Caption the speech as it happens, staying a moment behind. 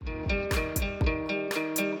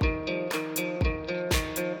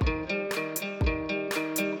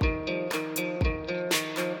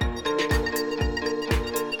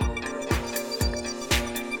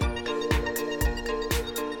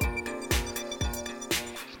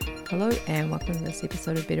Hello and welcome to this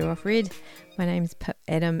episode of Better Off Read. My name's Pip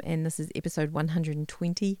Adam and this is episode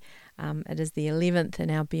 120. It is the 11th in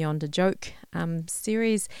our Beyond a Joke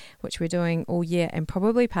series, which we're doing all year and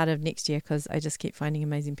probably part of next year because I just keep finding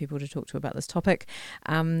amazing people to talk to about this topic.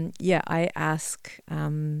 I ask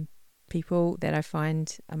people that I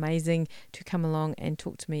find amazing to come along and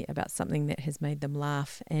talk to me about something that has made them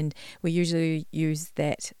laugh, and we usually use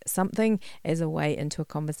that something as a way into a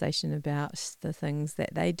conversation about the things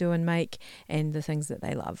that they do and make and the things that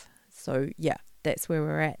they love. So that's where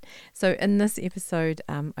we're at. So in this episode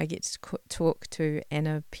I get to talk to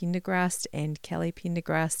Anna Pendergrast and Kelly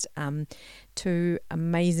Pendergrast, two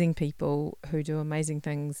amazing people who do amazing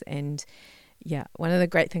things. And one of the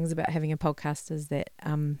great things about having a podcast is that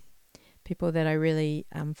people that I really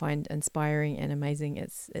find inspiring and amazing,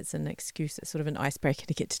 it's an excuse, it's sort of an icebreaker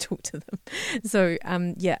to get to talk to them. So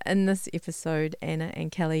in this episode, Anna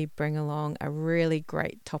and Kelly bring along a really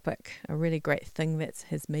great topic, a really great thing that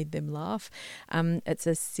has made them laugh. It's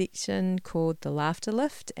a section called The Laughter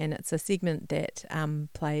Lift, and it's a segment that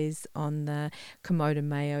plays on the Komodo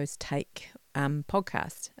Mayo's Take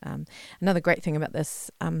podcast. Another great thing about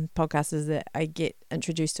this podcast is that I get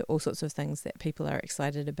introduced to all sorts of things that people are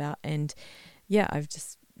excited about, and I've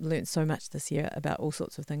just learned so much this year about all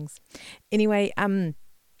sorts of things. Anyway, Anna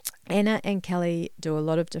and Kelly do a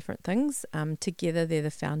lot of different things. Together they're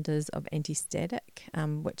the founders of Anti-Static,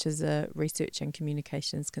 which is a research and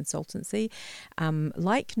communications consultancy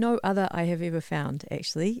like no other I have ever found,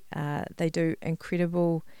 actually. They do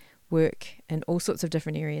incredible work in all sorts of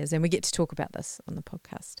different areas, and we get to talk about this on the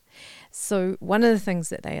podcast. So one of the things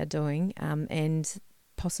that they are doing, and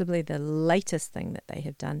possibly the latest thing that they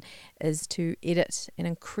have done, is to edit an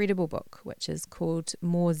incredible book which is called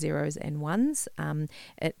More Zeros and Ones.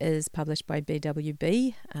 It is published by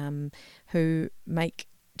BWB, who make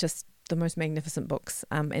just the most magnificent books,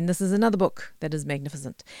 and this is another book that is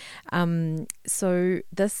magnificent. So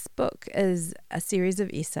this book is a series of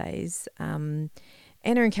essays.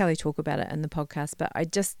 Anna and Kelly talk about it in the podcast, but I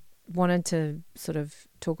just wanted to sort of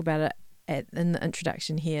talk about it in the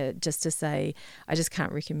introduction here, just to say I just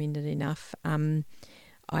can't recommend it enough.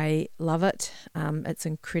 I love it. It's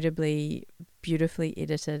incredibly beautifully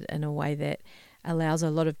edited in a way that allows a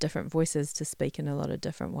lot of different voices to speak in a lot of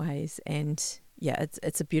different ways, and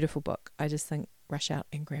it's a beautiful book. I just think rush out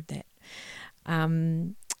and grab that.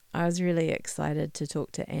 I was really excited to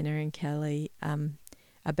talk to Anna and Kelly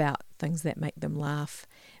about things that make them laugh,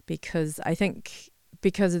 because I think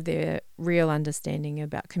because of their real understanding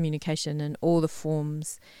about communication and all the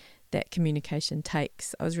forms that communication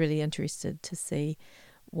takes, I was really interested to see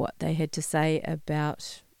what they had to say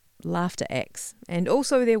about laughter acts. And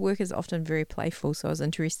also their work is often very playful, so I was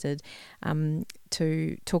interested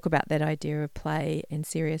to talk about that idea of play and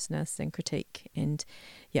seriousness and critique. And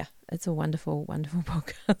it's a wonderful, wonderful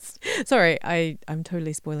podcast. Sorry, I'm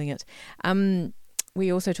totally spoiling it. We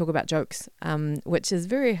also talk about jokes, which is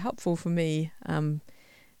very helpful for me,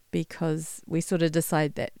 because we sort of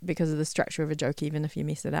decide that because of the structure of a joke, even if you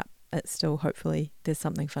mess it up, it's still, hopefully there's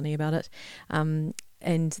something funny about it.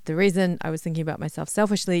 And the reason I was thinking about myself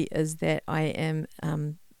selfishly is that I am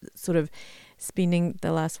sort of spending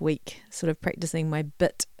the last week sort of practicing my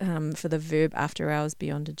bit for the Verb After Hours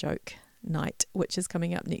Beyond a Joke night, which is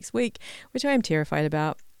coming up next week, which I am terrified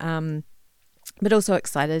about. But also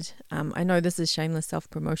excited. I know this is shameless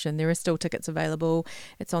self-promotion. There are still tickets available.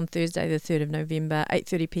 It's on Thursday the 3rd of November,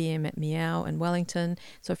 8:30 p.m. at Meow in Wellington.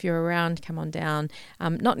 So if you're around, come on down.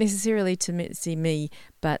 Not necessarily to see me,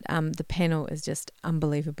 but the panel is just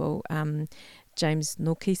unbelievable. James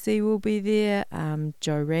Nokisi will be there,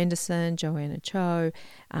 Joe Randerson, Joanna Cho,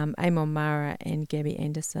 Amon Mara and Gabby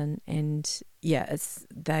Anderson, and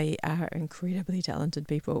they are incredibly talented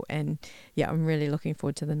people, and I'm really looking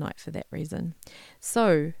forward to the night for that reason.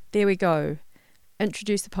 So there we go.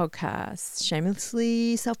 Introduce the podcast,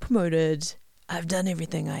 shamelessly self-promoted. I've done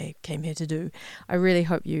everything I came here to do. I really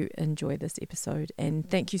hope you enjoy this episode, and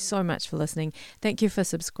thank you so much for listening. Thank you for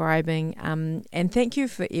subscribing, and thank you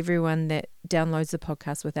for everyone that downloads the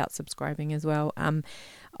podcast without subscribing as well.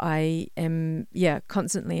 I am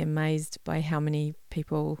constantly amazed by how many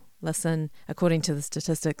people listen according to the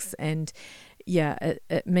statistics, and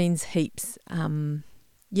it means heaps.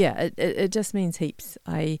 It just means heaps.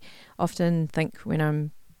 I often think when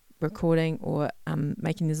I'm recording or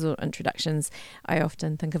making these little introductions, I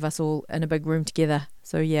often think of us all in a big room together.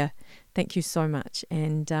 So thank you so much,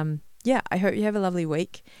 and I hope you have a lovely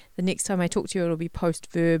week. The next time I talk to you, it'll be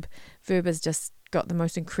post Verb. Verb has just got the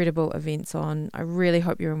most incredible events on. I really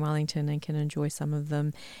hope you're in Wellington and can enjoy some of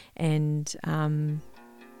them, and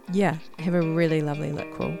have a really lovely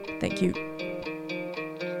lit crawl. Thank you.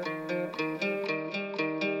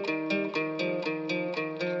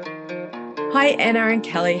 Hi, Anna and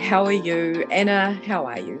Kelly. How are you? Anna, how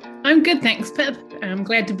are you? I'm good, thanks, Pip. I'm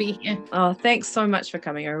glad to be here. Oh, thanks so much for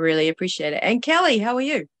coming. I really appreciate it. And Kelly, how are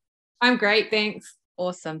you? I'm great, thanks.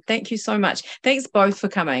 Awesome. Thank you so much. Thanks both for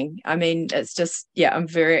coming. I mean, it's just, I'm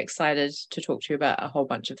very excited to talk to you about a whole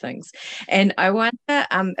bunch of things. And I wonder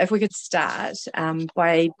if we could start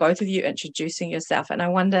by both of you introducing yourself. And I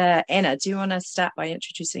wonder, Anna, do you want to start by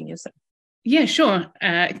introducing yourself? Yeah, sure.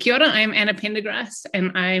 Kia ora, I'm Anna Pendergrass,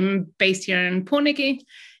 and I'm based here in Pōneke,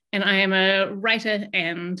 and I am a writer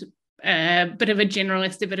and a bit of a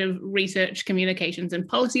generalist, a bit of research, communications, and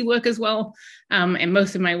policy work as well. And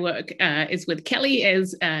most of my work is with Kelly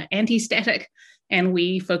as Anti-Static, and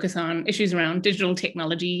we focus on issues around digital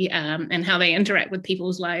technology and how they interact with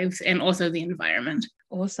people's lives and also the environment.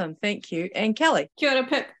 Awesome, thank you. And Kelly? Kia ora,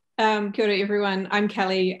 Pip. Kia ora, everyone. I'm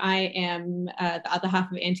Kelly. I am the other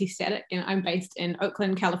half of Anti-Static, and I'm based in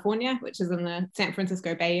Oakland, California, which is in the San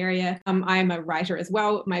Francisco Bay Area. I'm a writer as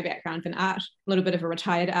well. My background in art, a little bit of a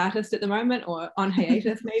retired artist at the moment, or on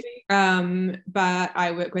hiatus maybe. But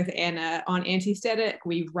I work with Anna on Anti-Static.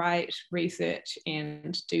 We write, research,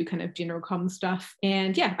 and do kind of general comm stuff.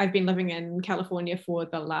 And yeah, I've been living in California for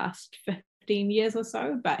the last 15 years or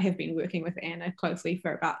so, but have been working with Anna closely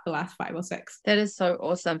for about the last 5 or 6. That is so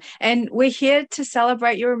awesome. And we're here to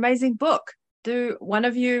celebrate your amazing book. Do one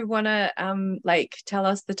of you want to tell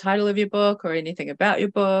us the title of your book or anything about your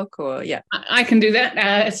book? Or I can do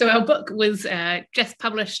that. So our book was just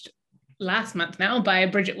published last month now by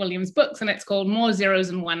Bridget Williams Books, and it's called More Zeros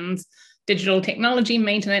and Ones: Digital Technology,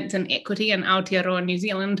 Maintenance and Equity in Aotearoa, New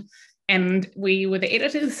Zealand. And we were the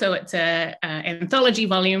editors, so it's an anthology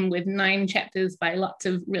volume with 9 chapters by lots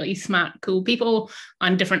of really smart, cool people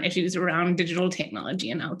on different issues around digital technology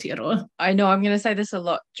in Aotearoa. I know I'm going to say this a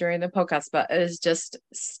lot during the podcast, but it is just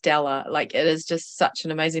stellar. Like, it is just such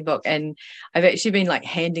an amazing book. And I've actually been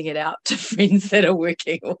handing it out to friends that are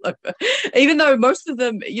working all over. Even though most of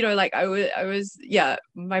them,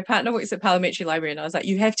 my partner works at Parliamentary Library, and I was like,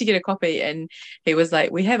 you have to get a copy. And he was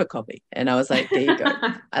like, we have a copy. And I was like, there you go.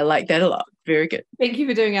 I like that a lot. Very good. Thank you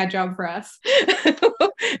for doing our job for us.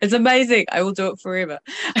 It's amazing. I will do it forever.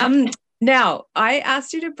 Now, I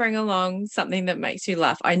asked you to bring along something that makes you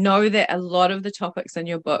laugh. I know that a lot of the topics in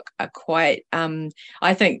your book are quite,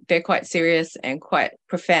 I think they're quite serious and quite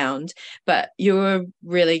profound, but you were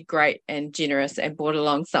really great and generous and brought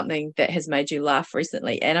along something that has made you laugh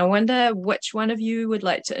recently. And I wonder which one of you would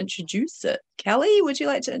like to introduce it. Kelly, would you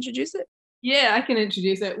like to introduce it? Yeah, I can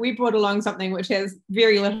introduce it. We brought along something which has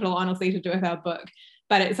very little, honestly, to do with our book,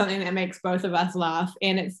 but it's something that makes both of us laugh,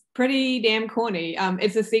 and it's pretty damn corny.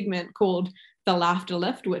 It's a segment called The Laughter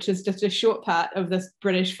Lift, which is just a short part of this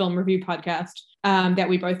British film review podcast that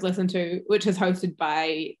we both listen to, which is hosted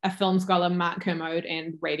by a film scholar, Mark Kermode,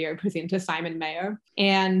 and radio presenter Simon Mayo.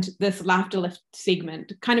 And this Laughter Lift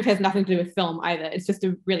segment kind of has nothing to do with film either. It's just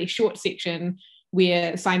a really short section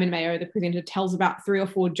where Simon Mayo, the presenter, tells about 3 or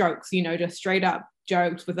 4 jokes, just straight up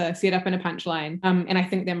jokes with a setup and a punchline. And I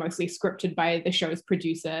think they're mostly scripted by the show's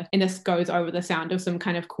producer. And this goes over the sound of some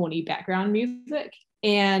kind of corny background music.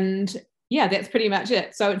 And yeah, that's pretty much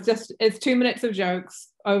it. So it's 2 minutes of jokes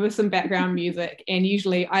over some background music. And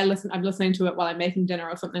usually I'm listening to it while I'm making dinner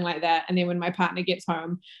or something like that. And then when my partner gets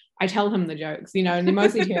home, I tell him the jokes, and they're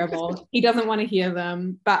mostly terrible. He doesn't want to hear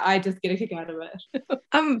them, but I just get a kick out of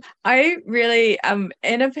it. I really, and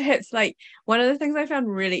perhaps one of the things I found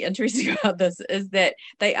really interesting about this is that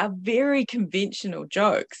they are very conventional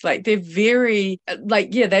jokes. They're very,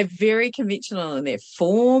 they're very conventional in their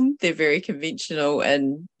form. They're very conventional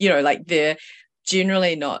and, they're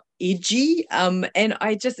generally not edgy. And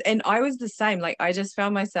I was the same. I just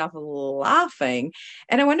found myself laughing.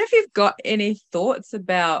 And I wonder if you've got any thoughts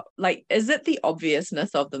about, is it the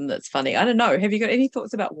obviousness of them that's funny? I don't know. Have you got any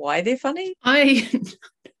thoughts about why they're funny? I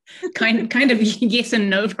kind of yes and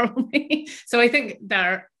no, probably. So I think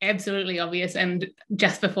they're absolutely obvious. And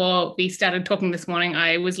just before we started talking this morning,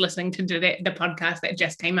 I was listening to the podcast that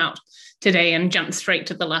just came out today and jumped straight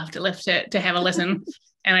to The Laughter Lift to have a listen.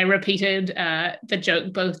 And I repeated the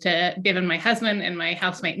joke both to Bevan, my husband, and my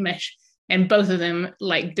housemate Mish, and both of them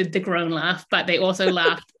did the groan laugh, but they also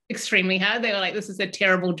laughed extremely hard. They were like, "This is a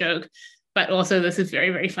terrible joke," but also this is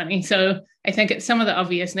very, very funny. So I think it's some of the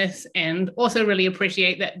obviousness, and also really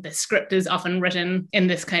appreciate that the script is often written in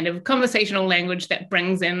this kind of conversational language that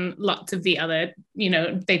brings in lots of the other,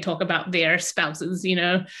 they talk about their spouses,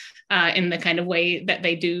 in the kind of way that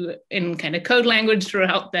they do in kind of code language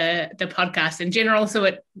throughout the podcast in general.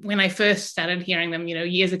 So when I first started hearing them,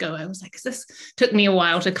 years ago, I was like, this took me a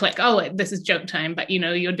while to click, oh, this is joke time, but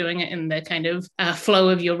you're doing it in the kind of flow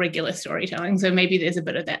of your regular storytelling. So maybe there's a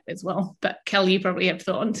bit of that as well. But Kelly, you probably have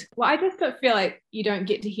thoughts. Well, I just also feel like you don't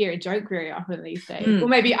get to hear a joke very often these days. Or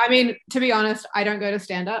maybe, I mean, to be honest, I don't go to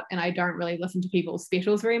stand up and I don't really listen to people's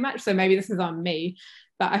specials very much. So maybe this is on me.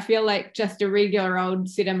 But I feel like just a regular old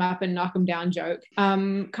set 'em up and knock 'em down joke,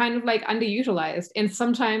 kind of like underutilized. And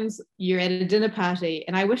sometimes you're at a dinner party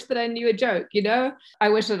and I wish that I knew a joke, you know? I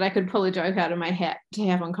wish that I could pull a joke out of my hat to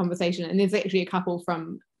have on conversation. And there's actually a couple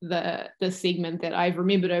from the segment that I've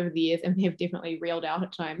remembered over the years and have definitely reeled out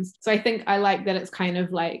at times. So I think I like that it's kind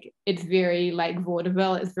of like, it's very like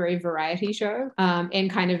vaudeville, it's very variety show, and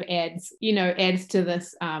kind of adds to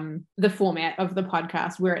this, the format of the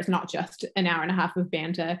podcast where it's not just an hour and a half of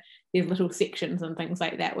banter. There's little sections and things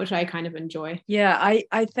like that, which I kind of enjoy. Yeah,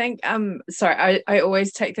 I think sorry, I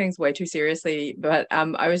always take things way too seriously, but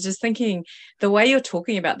I was just thinking the way you're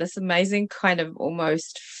talking about this amazing kind of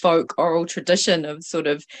almost folk oral tradition of sort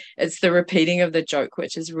of, it's the repeating of the joke,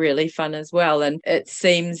 which is really fun as well. And it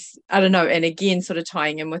seems, I don't know, and again, sort of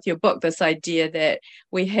tying in with your book, this idea that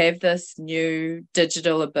we have this new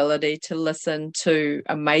digital ability to listen to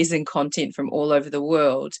amazing content from all over the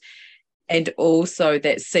world. And also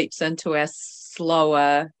that seeps into our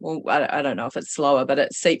slower, well, I don't know if it's slower, but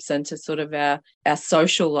it seeps into sort of our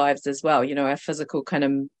social lives as well, you know, our physical kind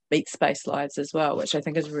of meat space lives as well, which I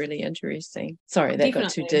think is really interesting. Sorry, that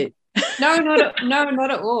got too deep. No,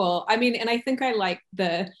 not at all. I mean, and I think I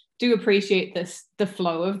do appreciate the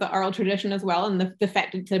flow of the oral tradition as well, and the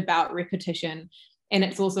fact it's about repetition. And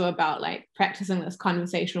it's also about like practicing this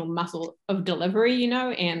conversational muscle of delivery, you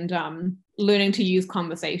know, and learning to use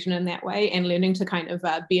conversation in that way and learning to kind of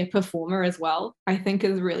be a performer as well, I think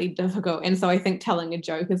is really difficult. And so I think telling a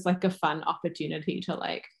joke is like a fun opportunity to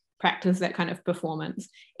like practice that kind of performance.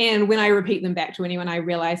 And when I repeat them back to anyone, I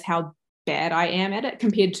realize how bad I am at it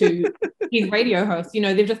compared to these radio hosts. You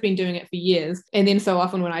know, they've just been doing it for years. And then so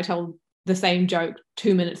often when I tell the same joke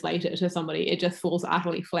 2 minutes later to somebody, it just falls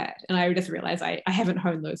utterly flat. And I just realized I haven't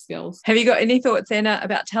honed those skills. Have you got any thoughts, Anna,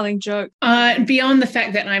 about telling jokes? Beyond the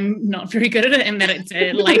fact that I'm not very good at it and that it's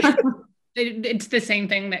like it's the same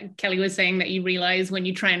thing that Kelly was saying, that you realize when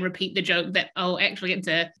you try and repeat the joke that, oh, actually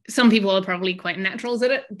some people are probably quite naturals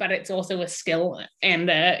at it, but it's also a skill and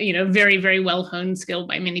very, very well honed skill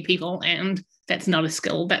by many people. And that's not a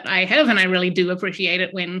skill that I have. And I really do appreciate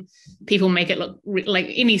it when people make it look like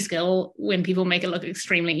any skill, when people make it look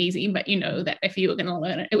extremely easy, but you know that if you were going to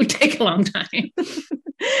learn it, it would take a long time.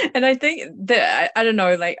 And I think that, I don't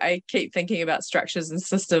know, like I keep thinking about structures and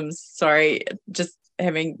systems. Sorry, just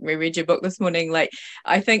having reread your book this morning, like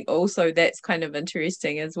I think also that's kind of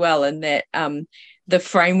interesting as well, in that the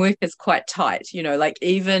framework is quite tight, you know, like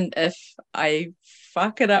even if I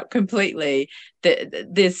fuck it up completely,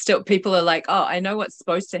 there's still people are like, oh, I know what's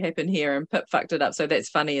supposed to happen here, and Pip fucked it up, so that's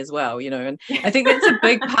funny as well, you know. And I think that's a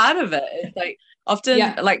big part of it. It's like often,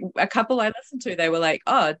 like a couple I listened to, they were like,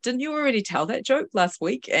 oh, didn't you already tell that joke last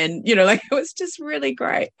week? And you know, like it was just really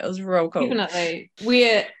great. It was real cool. Definitely.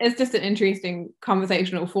 It's just an interesting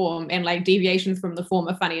conversational form, and like deviations from the form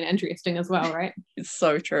are funny and interesting as well, right? It's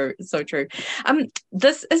so true. It's so true.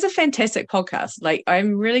 This is a fantastic podcast. Like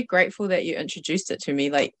I'm really grateful that you introduced it to me.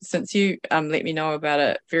 Like since you let me know about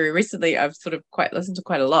it very recently, I've sort of listened to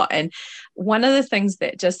quite a lot. And one of the things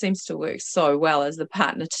that just seems to work so well is the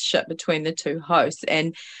partnership between the two hosts.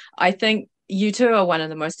 And I think you two are one of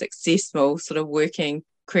the most successful sort of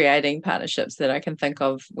creating partnerships that I can think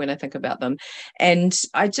of when I think about them. And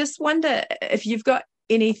I just wonder if you've got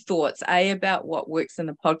any thoughts, about what works in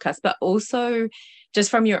the podcast, but also just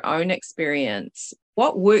from your own experience,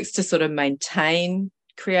 what works to sort of maintain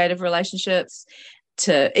creative relationships,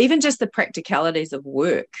 to even just the practicalities of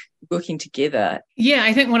working together. Yeah,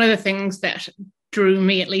 I think one of the things that drew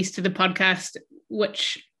me at least to the podcast,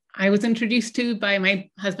 which I was introduced to by my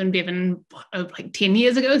husband, Bevan, like 10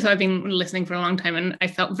 years ago. So I've been listening for a long time, and I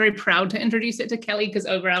felt very proud to introduce it to Kelly, because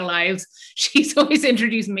over our lives, she's always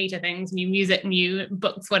introduced me to things, new music, new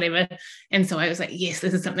books, whatever. And so I was like, yes,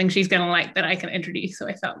 this is something she's going to like that I can introduce. So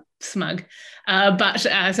I felt smug.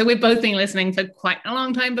 So we've both been listening for quite a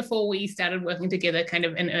long time before we started working together kind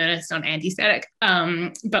of in earnest on Anti-Static.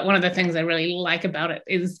 But one of the things I really like about it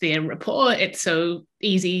is their rapport. It's so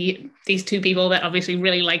easy. These two people that obviously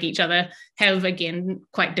really like each other have, again,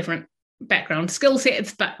 quite different background skill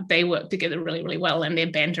sets, but they work together really, really well, and their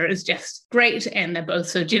banter is just great, and they're both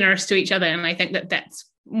so generous to each other. And I think that that's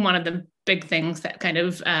one of the big things that kind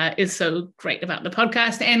of is so great about the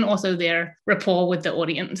podcast, and also their rapport with the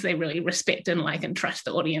audience. They really respect and like and trust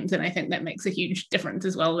the audience, and I think that makes a huge difference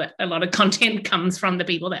as well, that a lot of content comes from the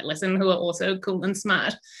people that listen, who are also cool and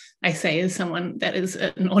smart. I say as someone that is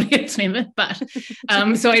an audience member, but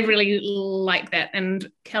so I really like that. And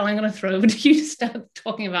Cal, I'm going to throw over to you to start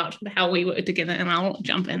talking about how we work together, and I'll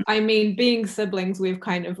jump in. I mean, being siblings, we've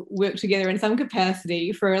kind of worked together in some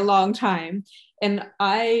capacity for a long time. And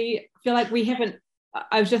I feel like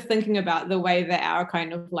I was just thinking about the way that our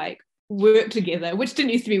kind of like work together, which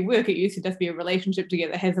didn't used to be work, it used to just be a relationship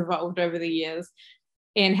together, has evolved over the years,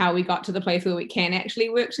 and how we got to the place where we can actually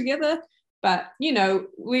work together. But, you know,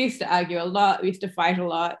 we used to argue a lot, we used to fight a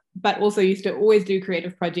lot, but also used to always do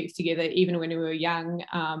creative projects together, even when we were young.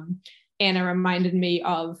 Anna reminded me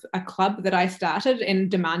of a club that I started and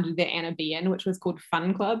demanded that Anna be in, which was called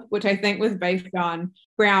Fun Club, which I think was based on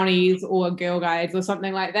brownies or Girl Guides or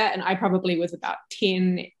something like that. And I probably was about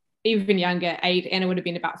 10, even younger, 8. Anna would have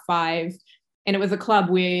been about 5. And it was a club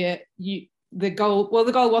where the goal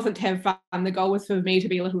wasn't to have fun. The goal was for me to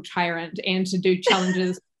be a little tyrant and to do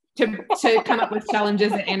challenges to come up with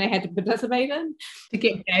challenges that Anna had to participate in. To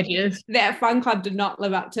get badges. That Fun Club did not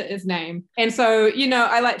live up to its name. And so, you know,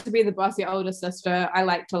 I like to be the bossy older sister. I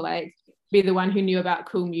like to be the one who knew about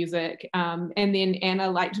cool music. And then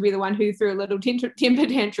Anna liked to be the one who threw a little temper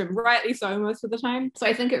tantrum, rightly so most of the time. So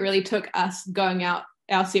I think it really took us going out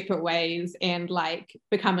our separate ways and like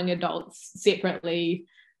becoming adults separately,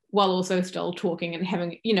 while also still talking and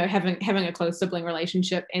having a close sibling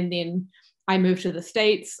relationship. And then I moved to the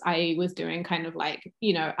States. I was doing kind of like,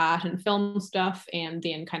 you know, art and film stuff, and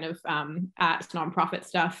then kind of arts nonprofit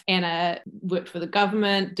stuff. Anna worked for the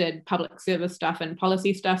government, did public service stuff and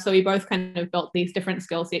policy stuff. So we both kind of built these different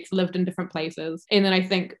skill sets, lived in different places. And then I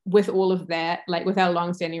think with all of that, like with our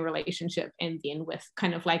long-standing relationship, and then with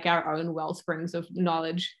kind of like our own wellsprings of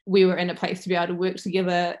knowledge, we were in a place to be able to work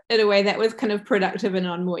together in a way that was kind of productive and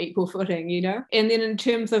on more equal footing, you know? And then in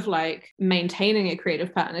terms of like maintaining a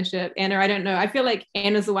creative partnership, Anna, I don't know, I feel like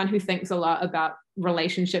Anna's the one who thinks a lot about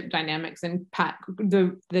relationship dynamics and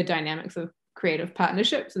the dynamics of creative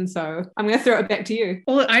partnerships. And so I'm going to throw it back to you.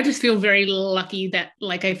 Well, I just feel very lucky that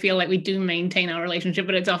like I feel like we do maintain our relationship,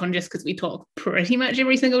 but it's often just because we talk pretty much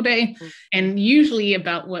every single day, and usually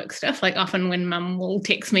about work stuff. Like often when Mum will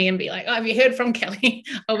text me and be like, "Oh, have you heard from Kelly?"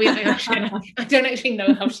 I'll be like, "Oh shit, I don't actually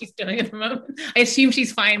know how she's doing at the moment. I assume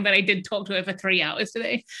she's fine, but I did talk to her for 3 hours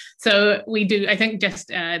today." So we do, I think, just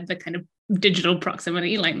the kind of digital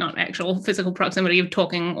proximity, like not actual physical proximity of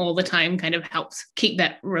talking all the time, kind of helps keep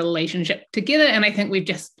that relationship together. And I think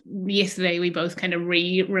yesterday we both kind of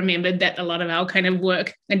remembered that a lot of our kind of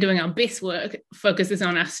work and doing our best work focuses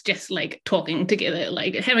on us just like talking together,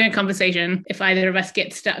 like having a conversation. If either of us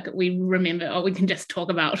get stuck, we remember, oh, we can just talk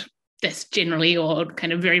about this generally or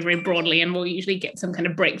kind of very, very broadly, and we'll usually get some kind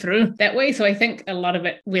of breakthrough that way. So I think a lot of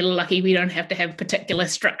it, we're lucky we don't have to have particular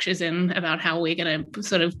structures in about how we're going to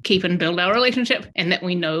sort of keep and build our relationship, and that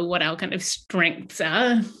we know what our kind of strengths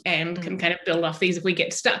are and can kind of build off these if we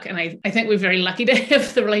get stuck. And I think we're very lucky to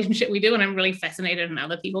have the relationship we do, and I'm really fascinated in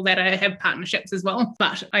other people that have partnerships as well.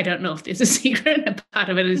 But I don't know if there's a secret. A part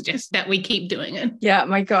of it is just that we keep doing it. Yeah,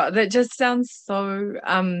 my God, that just sounds so,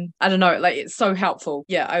 I don't know, like it's so helpful.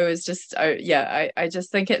 Yeah, I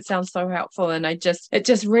just think it sounds so helpful, and it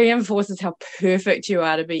just reinforces how perfect you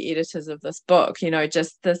are to be editors of this book. You know,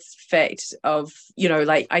 just this fact of, you know,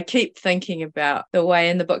 like I keep thinking about the way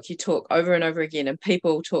in the book you talk over and over again, and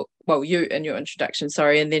people talk, well, you in your introduction,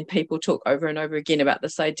 and then people talk over and over again about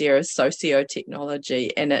this idea of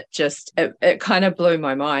socio-technology, and it kind of blew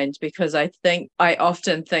my mind, because I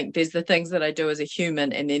often think there's the things that I do as a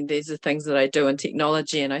human, and then there's the things that I do in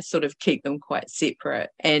technology, and I sort of keep them quite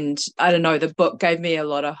separate. And I don't know, the book gave me a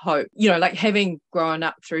lot of hope, you know, like having grown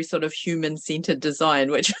up through sort of human-centered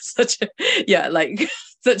design, which was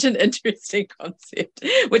such an interesting concept,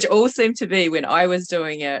 which all seemed to be, when I was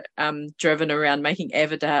doing it, driven around making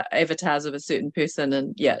avatars of a certain person,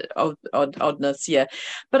 and oddness.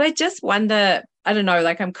 But I just wonder, I don't know,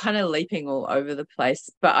 like I'm kind of leaping all over the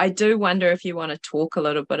place, but I do wonder if you want to talk a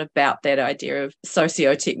little bit about that idea of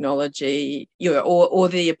socio-technology, or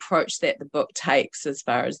the approach that the book takes as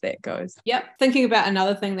far as that goes. Yep. Thinking about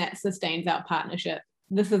another thing that sustains our partnership.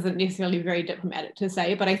 This isn't necessarily very diplomatic to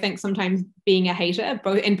say, but I think sometimes being a hater,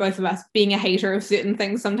 both of us being a hater of certain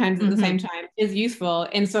things sometimes at the same time, is useful.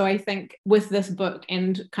 And so I think with this book,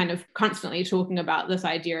 and kind of constantly talking about this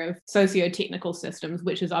idea of socio-technical systems,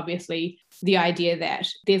 which is obviously the idea that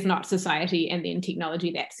there's not society and then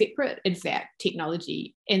technology that's separate. It's that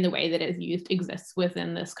technology in the way that it's used exists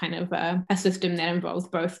within this kind of a system that involves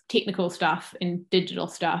both technical stuff and digital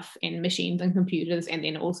stuff and machines and computers, and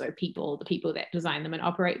then also people, the people that design them and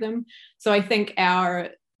operate them. So I think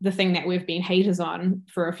the thing that we've been haters on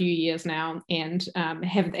for a few years now and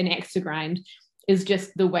have an axe to grind is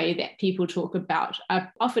just the way that people talk about,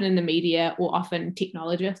 often in the media or often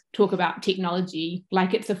technologists talk about technology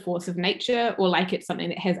like it's a force of nature or like it's something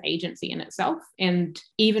that has agency in itself. And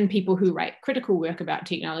even people who write critical work about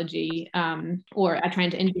technology or are trying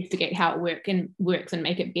to investigate how it works and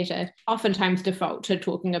make it better, oftentimes default to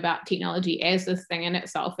talking about technology as this thing in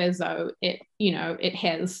itself, as though it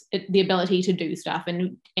has the ability to do stuff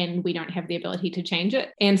and we don't have the ability to change it.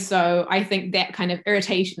 And so I think that kind of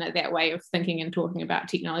irritation at that way of thinking and talking about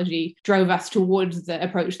technology drove us towards the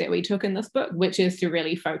approach that we took in this book, which is to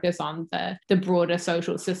really focus on the broader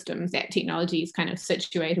social systems that technology is kind of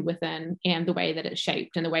situated within, and the way that it's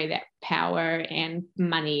shaped, and the way that power and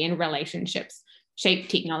money and relationships shape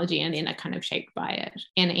technology and then are kind of shaped by it.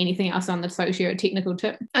 And anything else on the socio-technical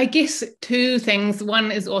tip? I guess two things.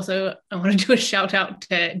 One is also, I want to do a shout out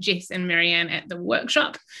to Jess and Marianne at the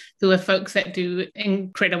workshop, who are folks that do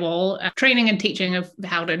incredible training and teaching of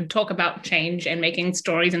how to talk about change and making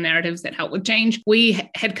stories and narratives that help with change. We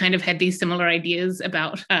had kind of had these similar ideas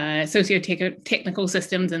about socio-technical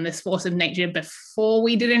systems and this force of nature before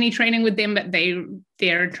we did any training with them, but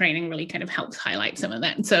their training really kind of helps highlight some of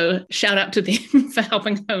that. So shout out to them for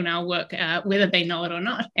helping hone our work, whether they know it or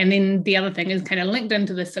not. And then the other thing is kind of linked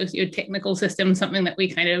into the socio-technical system, something that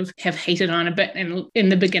we kind of have hated on a bit. And in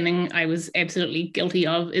the beginning, I was absolutely guilty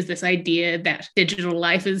of, is this idea that digital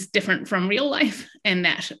life is different from real life. And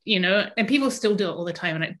that, and people still do it all the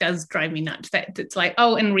time. And it does drive me nuts that it's like,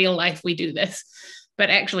 oh, in real life, we do this. But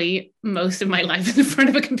actually, most of my life is in front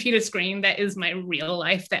of a computer screen. That is my real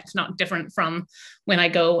life. That's not different from when I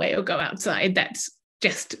go away or go outside. That's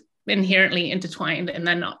just inherently intertwined, and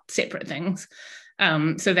they're not separate things.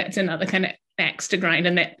 So that's another kind of axe to grind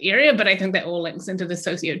in that area. But I think that all links into the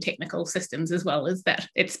socio-technical systems as well, is that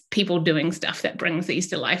it's people doing stuff that brings these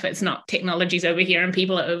to life. It's not technology's over here and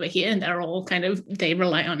people are over here, and they're all they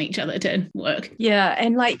rely on each other to work. Yeah.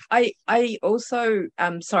 And I also,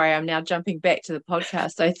 sorry, I'm now jumping back to the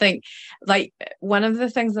podcast. I think one of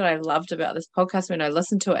the things that I loved about this podcast when I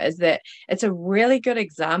listened to it is that it's a really good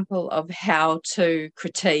example of how to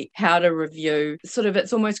critique, how to review,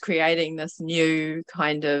 it's almost creating this new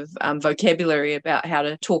kind of vocabulary about how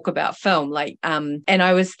to talk about film. And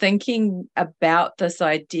I was thinking about this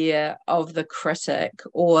idea of the critic,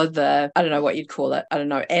 or the, I don't know what you'd call it,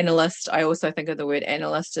 analyst. I also think of the word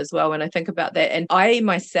analyst as well when I think about that. And I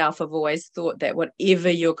myself have always thought that whatever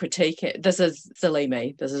you're critiquing, this is silly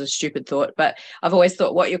me, this is a stupid thought, but I've always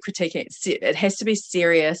thought what you're critiquing, it has to be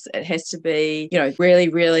serious. It has to be, really,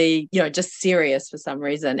 really, just serious for some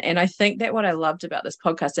reason. And I think that what I loved about this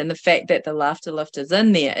podcast, and the fact that the laughter lift is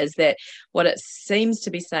in there, is that what it seems to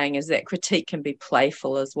be saying is that critique can be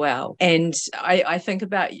playful as well. And I think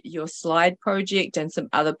about your slide project and some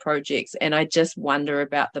other projects, and I just wonder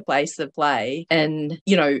about the place of play and,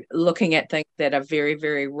 looking at things that are very,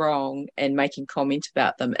 very wrong and making comment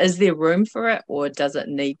about them. Is there room for it, or does it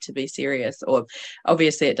need to be serious? Or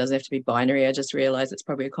obviously it doesn't have to be binary. I just realized it's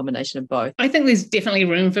probably a combination of both. I think there's definitely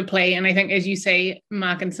room for play. And I think, as you say,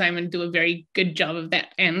 Mark and Simon do a very good job of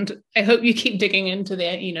that. And I hope you keep digging into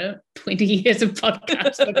their, 20 years of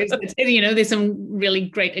podcasts, because there's some really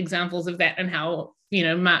great examples of that, and how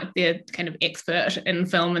Mark, they're kind of expert in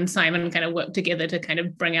film, and Simon kind of work together to kind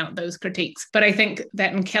of bring out those critiques. But I think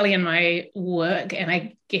that in Kelly and my work, and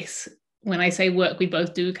I guess when I say work, we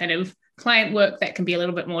both do kind of client work that can be a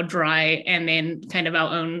little bit more dry, and then kind of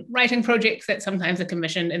our own writing projects that sometimes are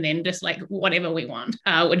commissioned, and then just whatever we want,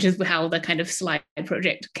 which is how the kind of slide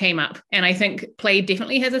project came up. And I think play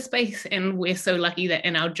definitely has a space, and we're so lucky that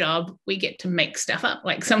in our job we get to make stuff up.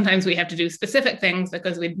 Sometimes we have to do specific things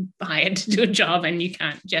because we're hired to do a job, and you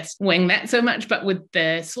can't just wing that so much. But with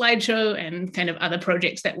the slideshow and kind of other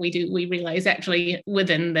projects that we do, we realize actually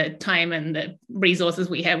within the time and the resources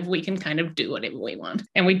we have, we can kind of do whatever we want.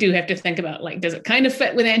 And we do have to think about does it kind of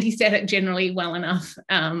fit with anti-static generally well enough?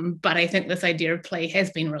 But I think this idea of play has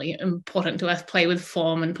been really important to us. Play with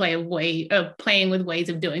form and playing with ways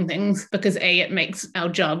of doing things, because it makes our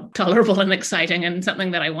job tolerable and exciting and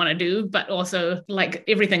something that I want to do. But also,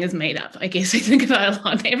 everything is made up. I guess I think about it a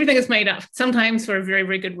lot. Everything is made up, sometimes for a very,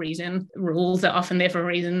 very good reason. Rules are often there for a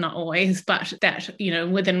reason, not always, but that,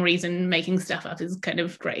 within reason, making stuff up is kind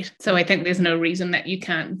of great. So I think there's no reason that you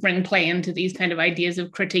can't bring play into these kind of ideas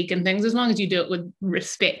of critique and things. things, as long as you do it with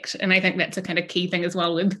respect. And I think that's a kind of key thing as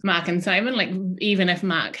well with Mark and Simon. Like, even if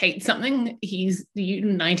Mark hates something, he's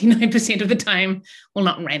 99% of the time will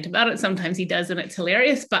not rant about it. Sometimes he does, and it's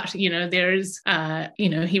hilarious. But, there's,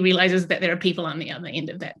 he realizes that there are people on the other end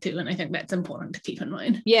of that too. And I think that's important to keep in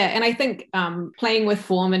mind. Yeah. And I think playing with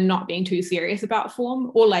form and not being too serious about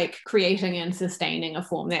form, or like creating and sustaining a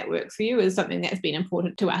form that works for you, is something that's been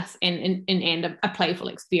important to us, and a playful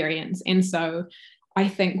experience. And so I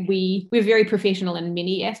think we're very professional in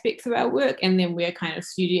many aspects of our work, and then we're kind of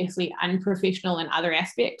studiously unprofessional in other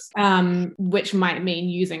aspects, which might mean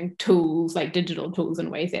using tools like digital tools in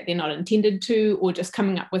ways that they're not intended to, or just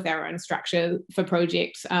coming up with our own structure for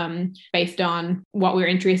projects based on what we're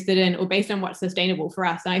interested in, or based on what's sustainable for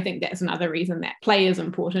us. And I think that's another reason that play is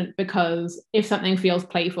important, because if something feels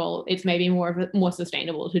playful, it's maybe more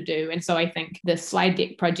sustainable to do. And so I think the slide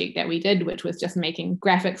deck project that we did, which was just making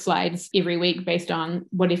graphic slides every week based on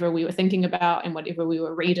whatever we were thinking about and whatever we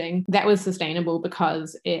were reading, that was sustainable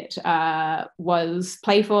because it was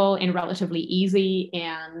playful and relatively easy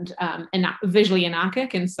and visually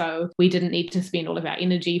anarchic. And so we didn't need to spend all of our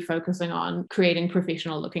energy focusing on creating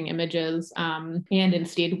professional looking images. And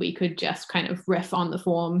instead we could just kind of riff on the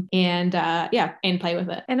form and play with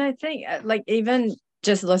it. And I think even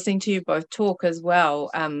just listening to you both talk as well,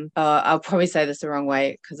 I'll probably say this the wrong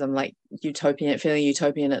way because I'm like feeling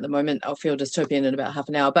utopian at the moment. I'll feel dystopian in about half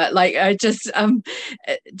an hour. But I just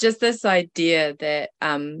this idea that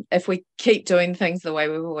if we keep doing things the way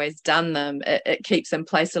we've always done them, it keeps in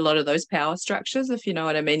place a lot of those power structures, if you know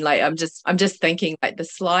what I mean. Like I'm just thinking like the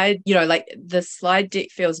slide, the slide deck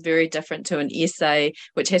feels very different to an essay,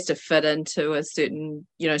 which has to fit into a certain,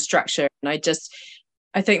 structure. And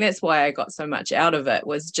I think that's why I got so much out of it,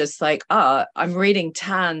 was just like, I'm reading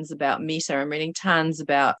tons about meta, I'm reading tons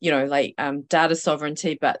about, data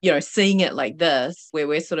sovereignty, but, seeing it like this, where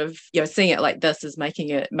we're sort of, seeing it like this is making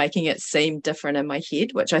it seem different in my head,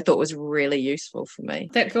 which I thought was really useful for me.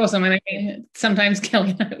 That's awesome. And I mean, sometimes,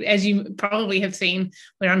 Kelly, as you probably have seen,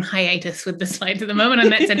 we're on hiatus with the slides at the moment.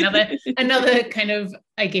 And that's another kind of,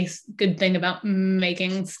 I guess, good thing about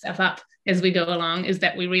making stuff up as we go along, is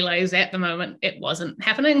that we realize at the moment it wasn't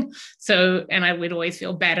happening. So, and we'd always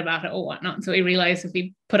feel bad about it or whatnot. So we realized if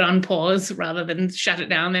we put on pause rather than shut it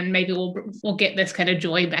down, then maybe we'll get this kind of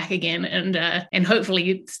joy back again, and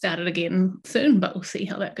hopefully start it again soon, but we'll see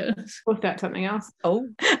how that goes. We'll start something else. Oh,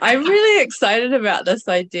 I'm really excited about this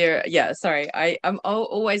idea. Yeah, sorry. I'm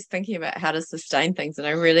always thinking about how to sustain things, and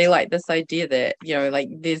I really like this idea that,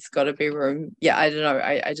 there's got to be room. Yeah, I don't know.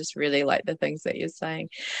 I just really like the things that you're saying.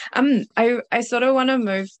 I sort of want to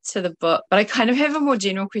move to the book, but I kind of have a more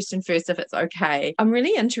general question first, if it's okay. I'm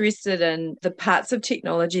really interested in the parts of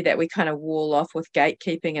technology that we kind of wall off with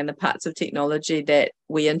gatekeeping, and the parts of technology that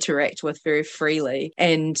we interact with very freely.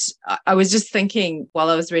 And I was just thinking while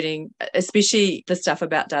I was reading, especially the stuff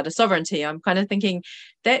about data sovereignty, I'm kind of thinking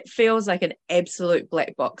that feels like an absolute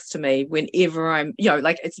black box to me whenever I'm,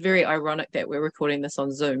 it's very ironic that we're recording this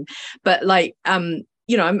on Zoom, but I'm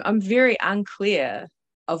very unclear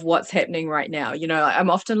of what's happening right now. I'm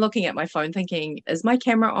often looking at my phone thinking, is my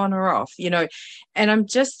camera on or off? And I'm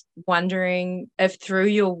just wondering if through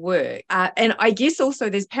your work, and I guess also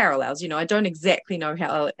there's parallels, I don't exactly know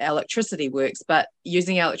how electricity works, but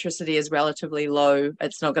using electricity is relatively low.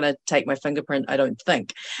 It's not going to take my fingerprint, I don't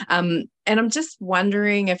think. And I'm just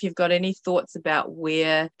wondering if you've got any thoughts about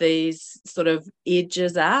where these sort of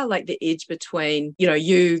edges are, like the edge between,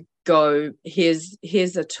 you go, here's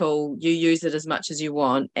a tool, you use it as much as you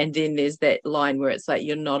want, and then there's that line where it's like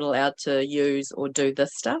you're not allowed to use or do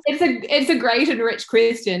this stuff. It's a great and rich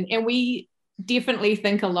question, and we definitely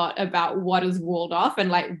think a lot about what is walled off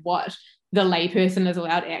and like what the layperson is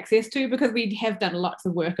allowed access to, because we have done lots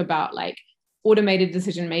of work about like automated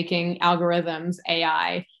decision making, algorithms,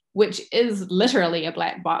 AI, which is literally a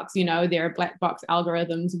black box. There are black box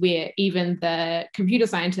algorithms where even the computer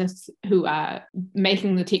scientists who are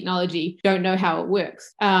making the technology don't know how it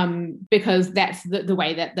works, because that's the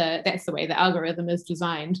way that the algorithm is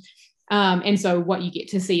designed. And so what you get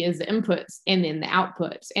to see is the inputs and then the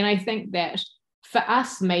outputs. And I think that for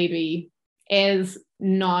us, maybe as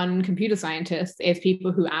non-computer scientists, as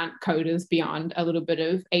people who aren't coders beyond a little bit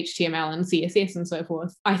of HTML and CSS and so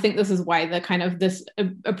forth, I think this is why the kind of this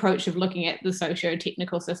approach of looking at the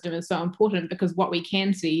socio-technical system is so important, because what we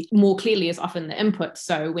can see more clearly is often the inputs.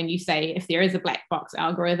 So when you say, if there is a black box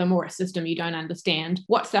algorithm or a system you don't understand,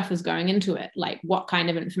 what stuff is going into it? Like what kind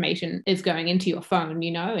of information is going into your phone,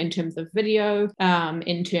 in terms of video,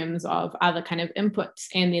 in terms of other kind of inputs,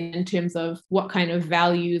 and then in terms of what kind of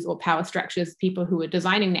values or power structures people who are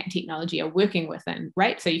designing that technology are working within,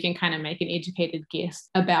 right? So you can kind of make an educated guess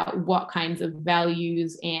about what kinds of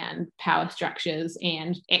values and power structures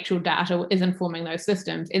and actual data is informing those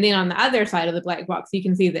systems. And then on the other side of the black box, you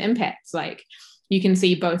can see the impacts. Like, you can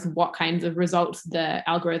see both what kinds of results the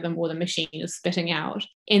algorithm or the machine is spitting out,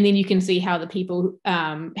 and then you can see how people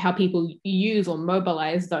use or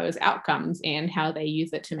mobilize those outcomes and how they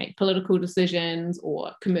use it to make political decisions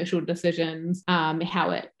or commercial decisions, how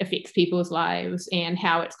it affects people's lives, and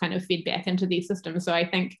how it's kind of fed back into these systems. So I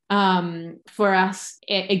think for us,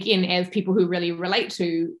 again, as people who really relate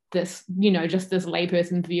to this, just this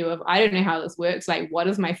layperson view of, I don't know how this works, like, what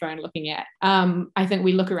is my phone looking at? I think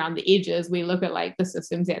we look around the edges, we look at like the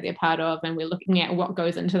systems that they're part of, and we're looking at what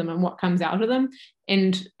goes into them and what comes out of them,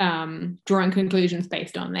 and drawing conclusions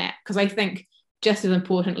based on that. Because I think just as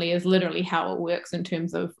importantly is literally how it works in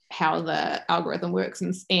terms of how the algorithm works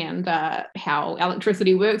and how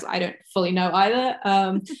electricity works. I don't fully know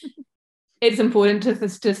either. It's important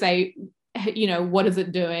to say, what is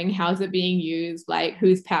it doing? How's it being used? Like,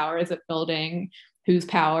 whose power is it building? Whose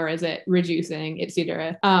power is it reducing,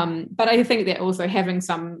 etc. But I think that also having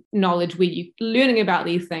some knowledge where you learning about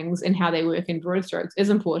these things and how they work in broad strokes is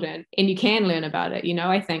important, and you can learn about it.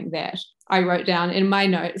 I think that I wrote down in my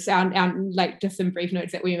notes, like just some brief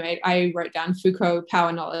notes that we made, I wrote down Foucault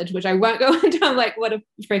power knowledge, which I won't go into. I'm like, what a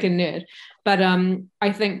freaking nerd. But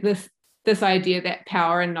I think this idea that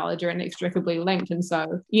power and knowledge are inextricably linked. And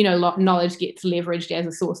so, knowledge gets leveraged as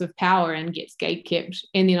a source of power and gets gatekept.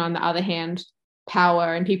 And then on the other hand,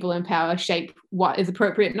 power and people in power shape what is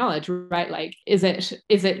appropriate knowledge, right? Like,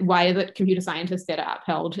 why is it computer scientists that are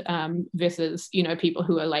upheld versus, people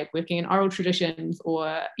who are like working in oral traditions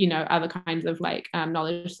or, other kinds of like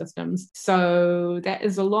knowledge systems. So that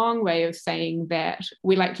is a long way of saying that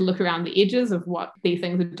we like to look around the edges of what these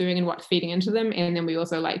things are doing and what's feeding into them. And then we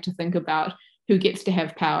also like to think about who gets to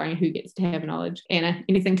have power and who gets to have knowledge. Anna,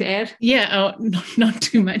 anything to add? Yeah, not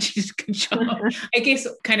too much. Just good job. I guess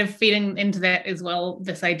kind of feeding into that as well,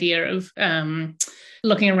 this idea of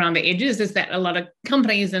looking around the edges, is that a lot of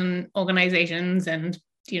companies and organizations and,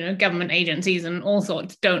 government agencies and all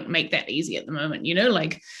sorts don't make that easy at the moment.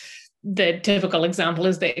 Like, the typical example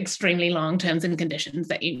is the extremely long terms and conditions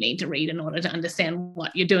that you need to read in order to understand what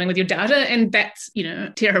you're doing with your data. And that's,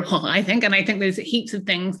 terrible, I think. And I think there's heaps of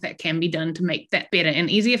things that can be done to make that better and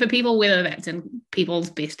easier for people, whether that's in people's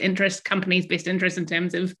best interest, companies' best interest in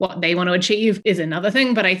terms of what they want to achieve is another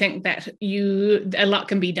thing. But I think that a lot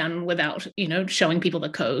can be done without, showing people the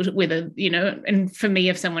code, whether, and for me,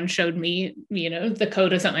 if someone showed me, the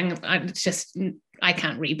code or something, I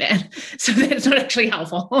can't read that. So that's not actually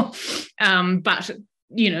helpful. But,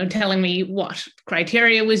 telling me what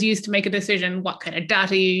criteria was used to make a decision, what kind of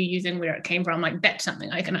data you're using, where it came from, like, that's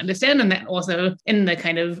something I can understand. And that also in the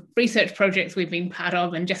kind of research projects we've been part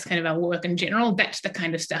of and just kind of our work in general, that's the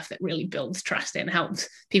kind of stuff that really builds trust and helps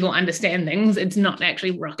people understand things. It's not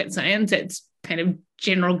actually rocket science. It's kind of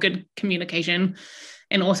general good communication.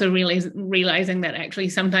 And also realizing that actually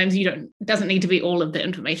sometimes it doesn't need to be all of the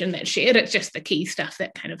information that's shared. It's just the key stuff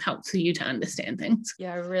that kind of helps you to understand things.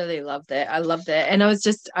 Yeah, I really love that. I love that. And I was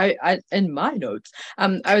just, I in my notes,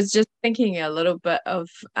 I was just thinking a little bit of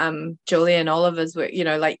Julian Oliver's work,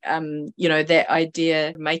 that idea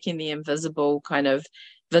of making the invisible kind of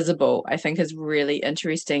visible, I think is really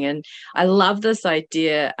interesting. And I love this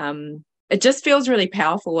idea. It just feels really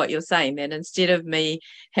powerful what you're saying, that instead of me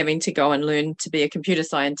having to go and learn to be a computer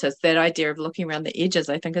scientist, that idea of looking around the edges,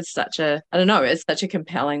 I think it's such a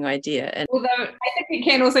compelling idea. And although I think it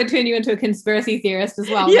can also turn you into a conspiracy theorist as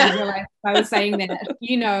well. Yeah. I was saying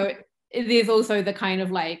that, there's also the kind of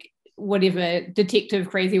like, whatever detective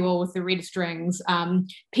crazy wall with the red strings,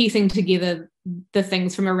 piecing together the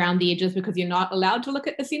things from around the edges because you're not allowed to look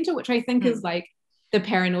at the center, which I think is like the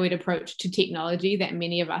paranoid approach to technology that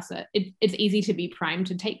many of us are. It's easy to be primed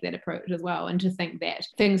to take that approach as well, and to think that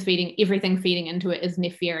everything feeding into it is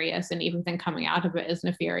nefarious and everything coming out of it is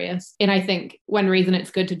nefarious. And I think one reason it's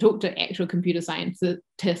good to talk to actual computer scientists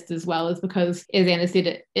as well is because, as Anna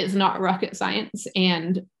said, it's not rocket science,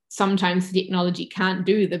 and sometimes technology can't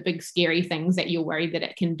do the big scary things that you're worried that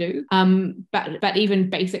it can do. But even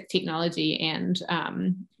basic technology and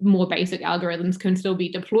more basic algorithms can still be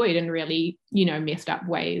deployed in really, messed up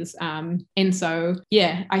ways. And so,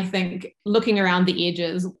 yeah, I think looking around the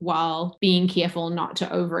edges while being careful not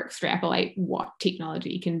to over extrapolate what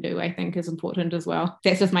technology can do, I think is important as well.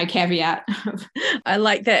 That's just my caveat. I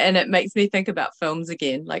like that. And it makes me think about films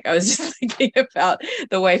again. Like, I was just thinking about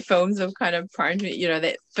the way films have kind of primed me,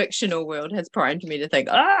 that fictional world has primed me to think,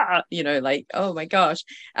 like, oh my gosh.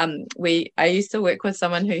 I used to work with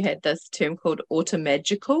someone who had this term called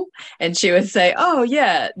automagical, and she would say, oh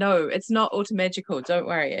yeah, no, it's not automagical, don't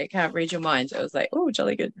worry, it can't read your mind. I was like, oh,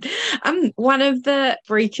 jolly good. One of the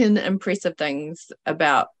freaking impressive things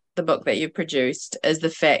about the book that you produced is the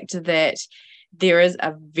fact that there is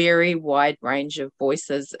a very wide range of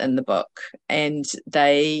voices in the book, and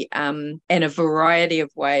they and a variety of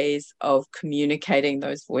ways of communicating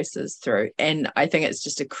those voices through. And I think it's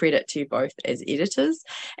just a credit to you both as editors.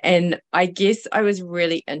 And I guess I was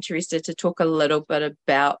really interested to talk a little bit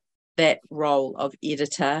about that role of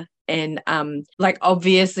editor. And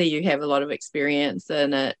obviously you have a lot of experience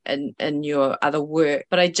in it in your other work,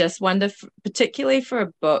 but I just wonder, particularly for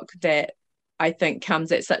a book that I think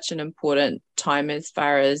comes at such an important time as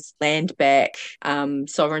far as land back,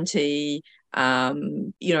 sovereignty,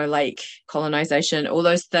 colonization, all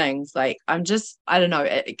those things. Like, I don't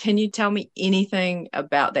know, can you tell me anything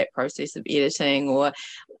about that process of editing, or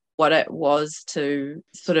what it was to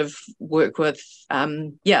sort of work with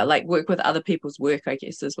work with other people's work, I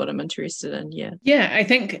guess, is what I'm interested in. I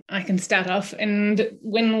think I can start off. And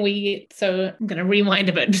so I'm going to rewind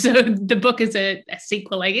a bit. So the book is a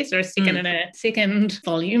sequel, I guess, or a second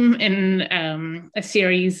volume in a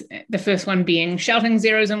series, the first one being Shouting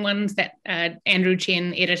Zeros and Ones, that Andrew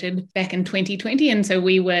Chen edited back in 2020. And so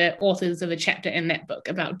we were authors of a chapter in that book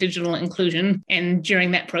about digital inclusion, and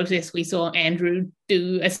during that process we saw Andrew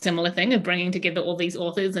do a similar thing of bringing together all these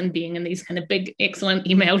authors and being in these kind of big, excellent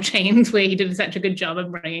email chains where he did such a good job of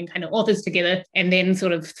bringing kind of authors together, and then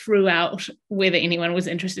sort of threw out whether anyone was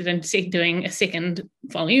interested in doing a second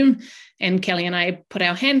volume. And Kelly and I put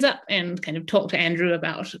our hands up and kind of talked to Andrew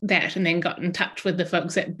about that, and then got in touch with the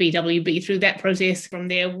folks at BWB through that process. From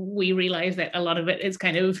there, we realized that a lot of it is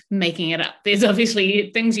kind of making it up. There's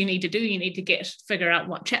obviously things you need to do. You need to figure out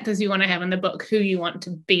what chapters you want to have in the book, who you want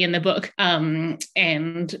to be in the book, and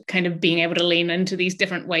kind of being able to lean into these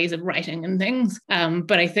different ways of writing and things.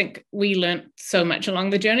 But I think we learned so much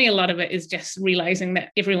along the journey. A lot of it is just realizing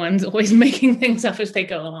that everyone's always making things up as they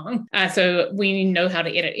go along. So we know how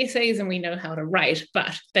to edit essays and we know how to write,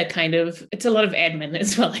 but it's a lot of admin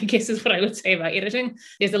as well, I guess, is what I would say about editing.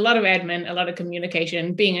 There's a lot of admin, a lot of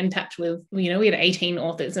communication, being in touch with, we had 18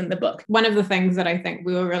 authors in the book. One of the things that I think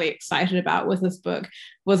we were really excited about with this book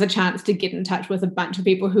was a chance to get in touch with a bunch of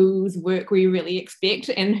people whose work we really expect,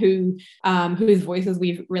 and whose voices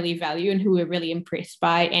we really value, and who we're really impressed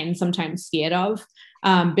by and sometimes scared of,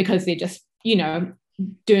 because they're just,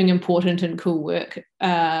 doing important and cool work.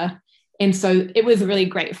 And so it was really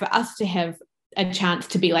great for us to have a chance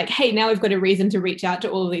to be like, hey, now we've got a reason to reach out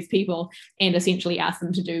to all of these people and essentially ask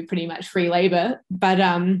them to do pretty much free labor. But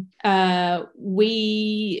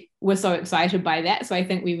we were so excited by that. So I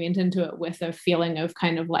think we went into it with a feeling of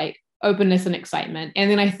kind of like openness and excitement.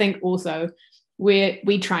 And then I think also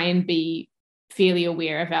we try and be fairly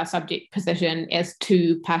aware of our subject position as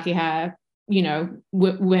two Pākehā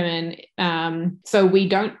women, so we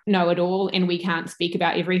don't know it all and we can't speak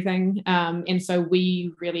about everything, and so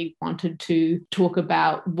we really wanted to talk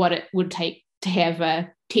about what it would take to have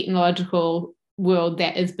a technological world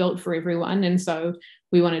that is built for everyone. And so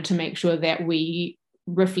we wanted to make sure that we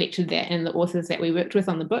reflected that in the authors that we worked with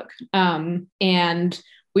on the book, and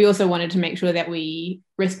we also wanted to make sure that we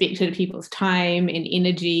respected people's time and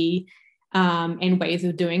energy, and ways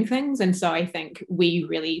of doing things. And so I think we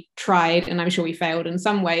really tried, and I'm sure we failed in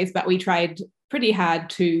some ways, but we tried pretty hard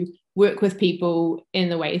to work with people in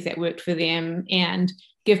the ways that worked for them and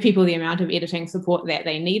give people the amount of editing support that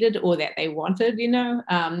they needed or that they wanted,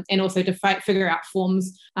 and also to figure out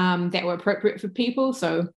forms that were appropriate for people.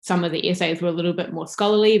 So some of the essays were a little bit more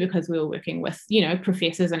scholarly because we were working with,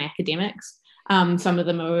 professors and academics. Some of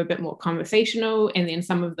them were a bit more conversational, and then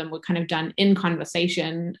some of them were kind of done in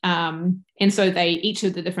conversation. And so each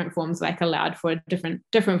of the different forms allowed for different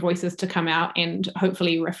voices to come out and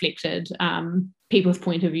hopefully reflected people's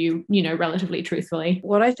point of view, relatively truthfully.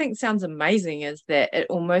 What I think sounds amazing is that it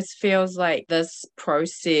almost feels like this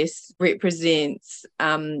process represents,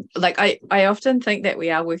 I often think that we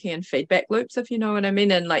are working in feedback loops, if you know what I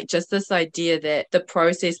mean, and just this idea that the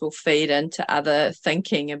process will feed into other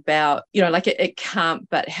thinking about, it can't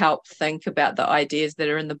but help think about the ideas that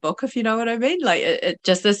are in the book, if you know what I mean.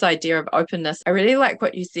 Just this idea of openness. I really like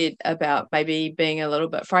what you said about maybe being a little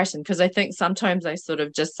bit frightened, because I think sometimes I sort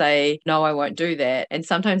of just say, no, I won't do that. And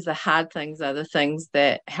sometimes the hard things are the things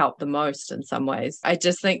that help the most in some ways. I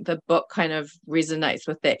just think the book kind of resonates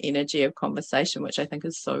with that energy of conversation, which I think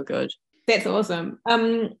is so good. That's awesome.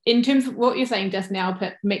 In terms of what you're saying just now,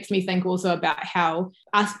 Pip, makes me think also about how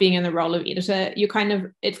us being in the role of editor,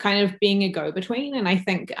 it's kind of being a go-between, and I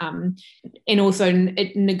think, and also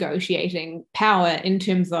negotiating power in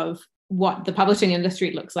terms of what the publishing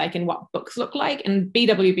industry looks like and what books look like. And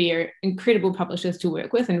BWB are incredible publishers to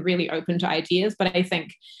work with and really open to ideas. But I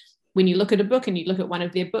think when you look at a book and you look at one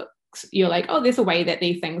of their books, you're like, oh, there's a way that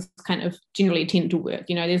these things kind of generally tend to work.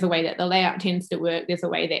 You know, there's a way that the layout tends to work. There's a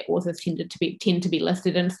way that authors tend to be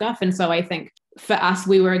listed and stuff. And so I think for us,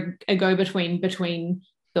 we were a go-between between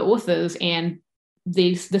the authors and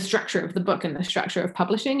the structure of the book and the structure of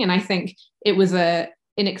publishing. And I think it was an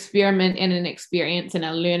experiment and an experience and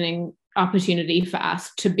a learning opportunity for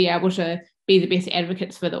us to be able to be the best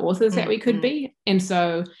advocates for the authors that we could be. And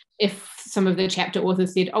so if some of the chapter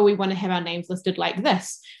authors said, oh, we want to have our names listed like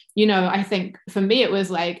this, you know, I think for me, it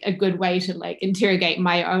was like a good way to like interrogate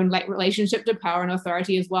my own like relationship to power and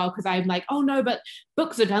authority as well. Cause I'm like, oh no, but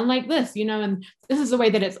books are done like this, you know, and this is the way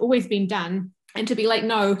that it's always been done. And to be like,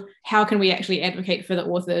 no, how can we actually advocate for the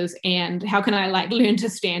authors? And how can I like learn to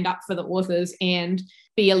stand up for the authors and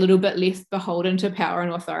be a little bit less beholden to power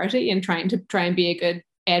and authority, and try and be a good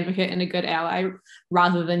advocate and a good ally,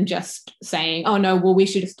 rather than just saying, oh no, well, we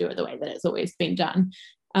should just do it the way that it's always been done.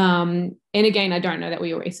 And again, I don't know that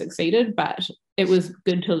we always succeeded, but it was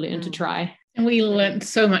good to learn to try. And we learned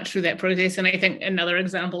so much through that process. And I think another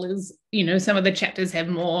example is, you know, some of the chapters have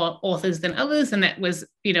more authors than others. And that was,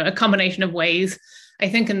 you know, a combination of ways. I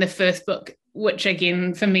think in the first book, which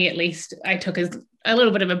again, for me at least, I took as a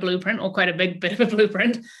little bit of a blueprint, or quite a big bit of a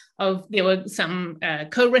blueprint of, there were some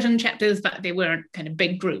co-written chapters, but they weren't kind of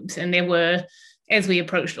big groups. And there were, as we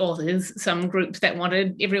approached authors, some groups that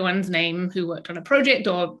wanted everyone's name who worked on a project,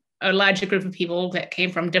 or a larger group of people that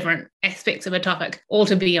came from different aspects of a topic, all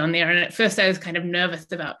to be on there. And at first I was kind of nervous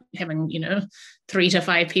about having, you know, 3 to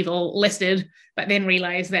 5 people listed, but then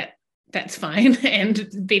realized that that's fine. And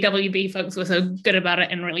BWB folks were so good about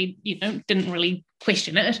it and really, you know, didn't really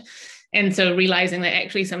question it. And so realizing that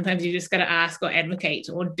actually sometimes you just got to ask or advocate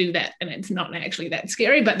or do that, and it's not actually that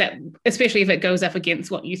scary, but that, especially if it goes up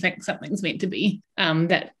against what you think something's meant to be,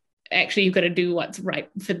 that actually you've got to do what's right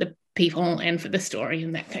for the people and for the story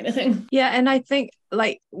and that kind of thing. Yeah, and I think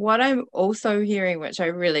like what I'm also hearing, which I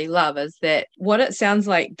really love, is that what it sounds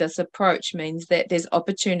like this approach means that there's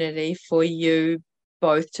opportunity for you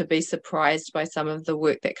both to be surprised by some of the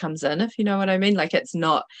work that comes in, if you know what I mean. Like, it's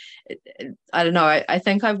not, I don't know, I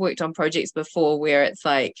think I've worked on projects before where it's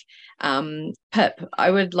like, Pip, I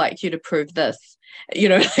would like you to prove this, you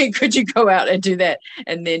know, like, could you go out and do that?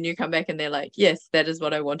 And then you come back and they're like, yes, that is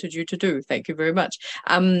what I wanted you to do, thank you very much.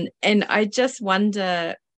 And I just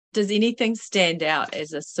wonder, does anything stand out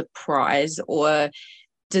as a surprise, or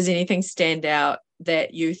does anything stand out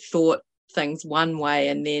that you thought things one way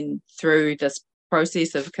and then through this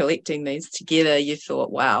process of collecting these together you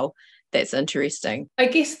thought, wow, that's interesting? I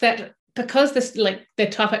guess that because this, like, the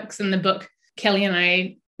topics in the book, Kelly and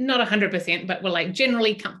I, not 100%, but were like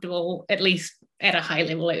generally comfortable, at least at a high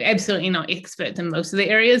level, like absolutely not experts in most of the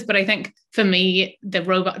areas. But I think for me, the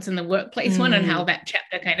robots in the workplace one, and how that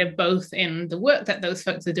chapter kind of both in the work that those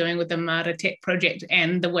folks are doing with the Mara Tech project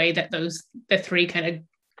and the way that the 3 kind of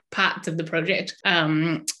parts of the project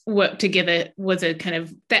work together, was a kind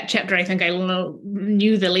of, that chapter I think I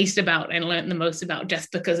knew the least about and learned the most about,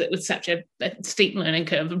 just because it was such a steep learning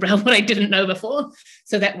curve around what I didn't know before.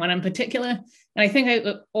 So that one in particular. And I think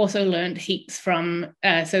I also learned heaps from,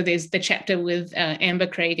 so there's the chapter with Amber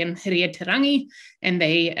Craig and Hiria Tarangi, and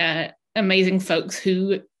they amazing folks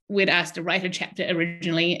who we'd asked to write a chapter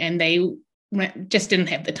originally, and they just didn't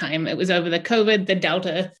have the time. It was over the COVID, the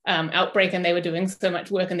Delta outbreak, and they were doing so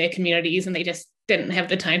much work in their communities, and they just didn't have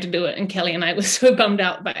the time to do it. And Kelly and I were so bummed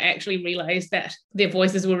out, but I actually realized that their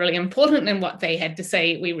voices were really important, and what they had to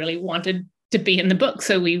say, we really wanted to be in the book.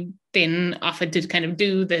 So we then offered to kind of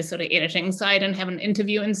do the sort of editing side and have an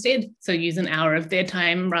interview instead. So use an hour of their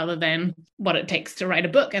time rather than what it takes to write a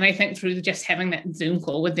book. And I think through just having that Zoom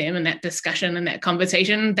call with them and that discussion and that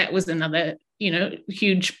conversation, that was another, you know,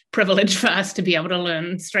 huge privilege for us to be able to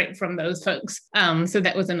learn straight from those folks. So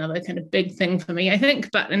that was another kind of big thing for me, I think.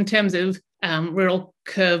 But in terms of real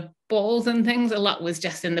curveballs and things, a lot was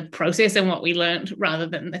just in the process and what we learned rather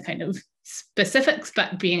than the kind of specifics,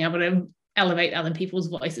 but being able to elevate other people's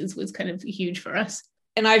voices was kind of huge for us.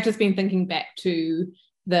 And I've just been thinking back to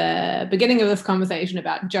the beginning of this conversation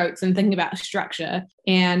about jokes and thinking about structure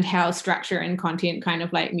and how structure and content kind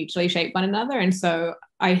of like mutually shape one another. And so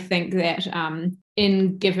I think that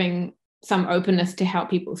in giving some openness to how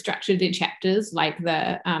people structure their chapters, like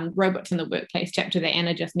the robots in the workplace chapter that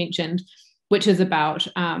Anna just mentioned, which is about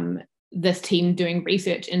this team doing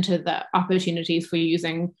research into the opportunities for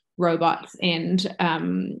using robots and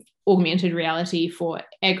augmented reality for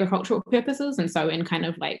agricultural purposes, and so in kind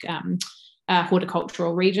of like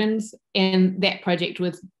horticultural regions. And that project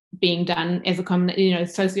was being done as a common,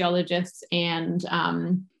 sociologists and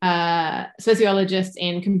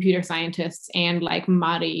computer scientists and like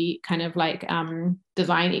Māori kind of like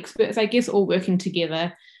design experts, I guess, all working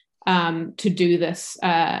together to do this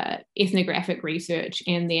ethnographic research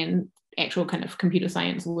and then actual kind of computer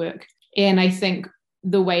science work. And I think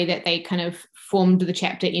the way that they kind of formed the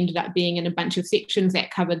chapter ended up being in a bunch of sections that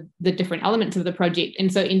covered the different elements of the project.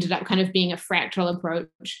 And so it ended up kind of being a fractal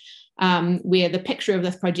approach where the picture of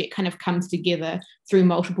this project kind of comes together through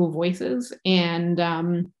multiple voices. And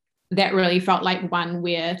that really felt like one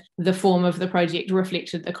where the form of the project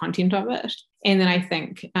reflected the content of it. And then I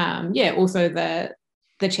think, also the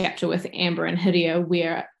chapter with Amber and Hydia,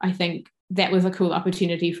 where I think that was a cool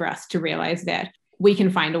opportunity for us to realize that we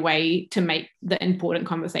can find a way to make the important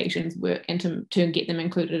conversations work and to get them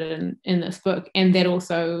included in this book. And that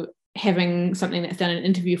also having something that's done in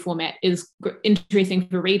interview format is interesting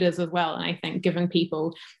for readers as well. And I think giving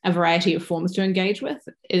people a variety of forms to engage with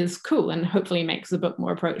is cool and hopefully makes the book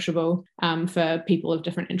more approachable for people of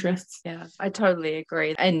different interests. Yeah, I totally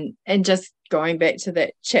agree. And just going back to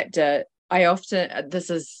that chapter, I often,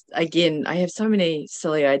 I have so many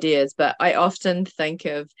silly ideas, but I often think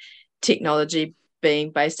of technology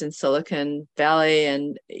being based in Silicon Valley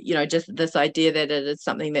and, just this idea that it is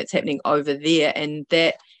something that's happening over there, and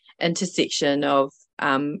that intersection of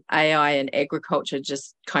AI and agriculture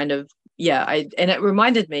just kind of, and it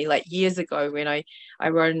reminded me like years ago when I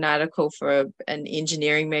wrote an article for an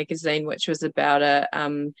engineering magazine, which was about a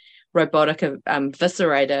robotic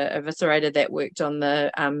eviscerator that worked on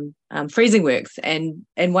the freezing works, and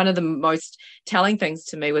one of the most telling things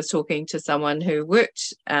to me was talking to someone who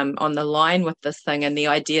worked on the line with this thing, and the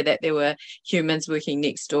idea that there were humans working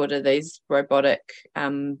next door to these robotic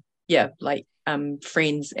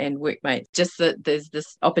friends and workmates. Just that there's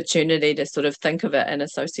this opportunity to sort of think of it in a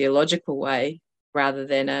sociological way rather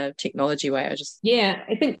than a technology way. I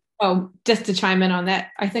think, just to chime in on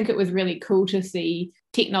that, I think it was really cool to see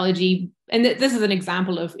technology, and this is an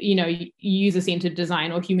example of user-centered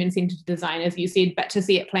design or human-centered design, as you said, but to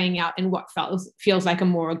see it playing out in what feels like a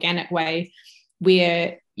more organic way,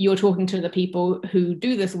 where you're talking to the people who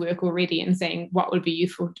do this work already and saying what would be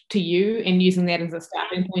useful to you and using that as a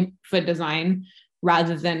starting point for design,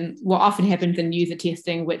 rather than what often happens in user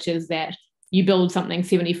testing, which is that you build something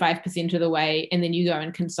 75% of the way and then you go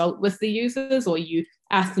and consult with the users, or you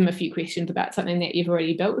ask them a few questions about something that you've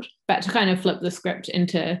already built. But to kind of flip the script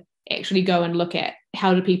into actually go and look at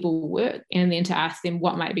how do people work, and then to ask them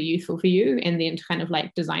what might be useful for you, and then to kind of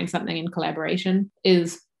like design something in collaboration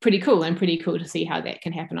is pretty cool to see how that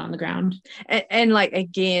can happen on the ground. And like,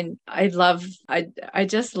 again, I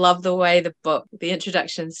just love the way the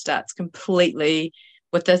introduction starts completely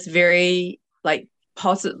with this very like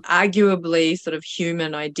arguably sort of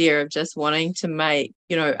human idea of just wanting to make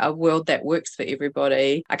a world that works for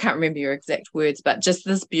everybody. I can't remember your exact words, but just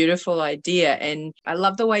this beautiful idea. And I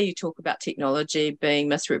love the way you talk about technology being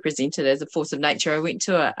misrepresented as a force of nature. I went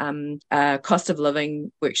to a cost of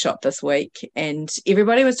living workshop this week, and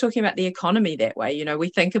everybody was talking about the economy that way. We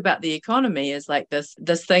think about the economy as like this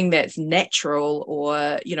thing that's natural,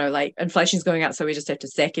 or like inflation's going up, so we just have to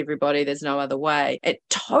sack everybody, there's no other way. It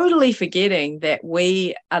totally forgetting that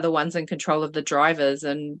we are the ones in control of the drivers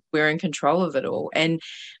and we're in control of it all. And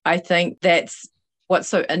I think that's what's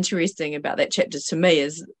so interesting about that chapter to me,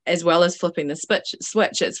 is as well as flipping the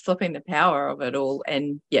switch, it's flipping the power of it all.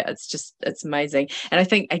 And it's amazing. And I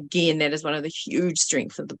think, again, that is one of the huge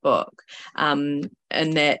strengths of the book, and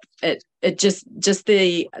that it just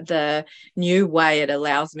the new way it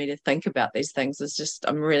allows me to think about these things is just,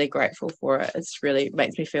 I'm really grateful for it. It's really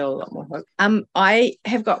makes me feel a lot more hope. I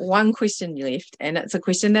have got one question left, and it's a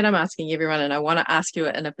question that I'm asking everyone, and I want to ask you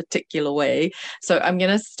it in a particular way. So I'm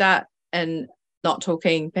going to start in not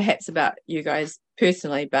talking perhaps about you guys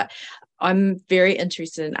personally, but I'm very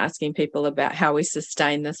interested in asking people about how we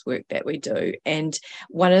sustain this work that we do. And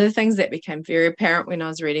one of the things that became very apparent when I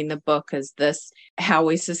was reading the book is this, how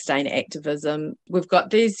we sustain activism. We've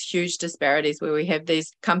got these huge disparities where we have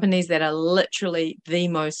these companies that are literally the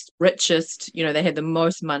most richest, they have the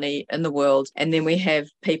most money in the world. And then we have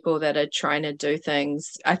people that are trying to do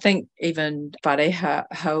things. I think even Whare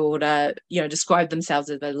Haora, describe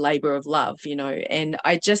themselves as a labor of love, and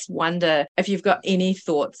I just wonder if you've got any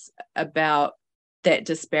thoughts about that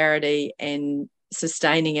disparity and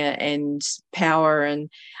sustaining it and power. And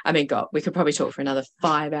I mean, God, we could probably talk for another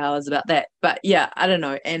 5 hours about that. But yeah, I don't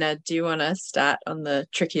know. Anna, do you want to start on the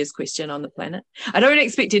trickiest question on the planet? I don't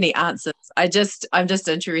expect any answers. I'm just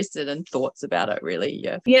interested in thoughts about it, really.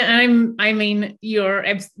 Yeah. Yeah, I mean,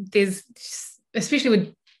 there's, especially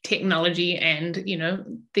with technology and, you know,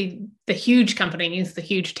 the huge companies, the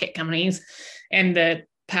huge tech companies, and the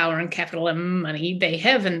power and capital and money they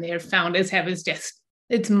have and their founders have, is just,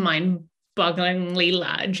 it's mind-bogglingly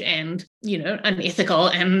large and, you know, unethical,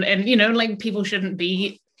 and you know, like, people shouldn't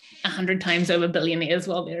be 100 times over billionaires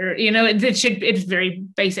while they're, you know, it's very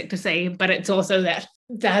basic to say, but it's also that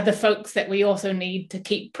they're the folks that we also need to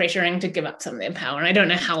keep pressuring to give up some of their power. And I don't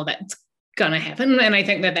know how that's gonna happen, and I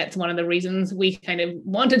think that that's one of the reasons we kind of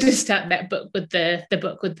wanted to start that book with this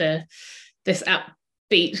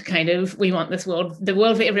upbeat kind of, we want the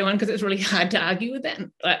world for everyone, because it's really hard to argue with that.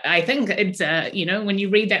 I think it's you know, when you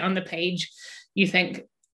read that on the page, you think,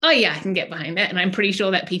 oh yeah, I can get behind that, and I'm pretty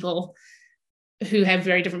sure that people who have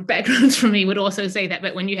very different backgrounds from me would also say that.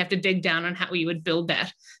 But when you have to dig down on how you would build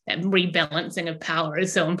that rebalancing of power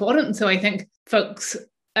is so important. So I think folks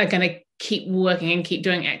are going to keep working and keep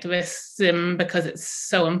doing activism because it's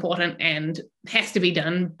so important and has to be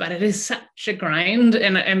done, but it is such a grind.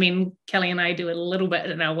 And I mean, Kelly and I do a little bit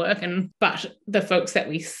in our work, but the folks that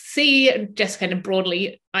we see just kind of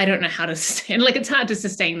broadly, I don't know how to sustain, like, it's hard to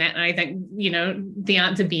sustain that. And I think, you know, the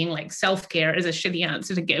answer being like self-care is a shitty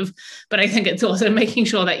answer to give, but I think it's also making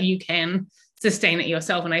sure that you can sustain it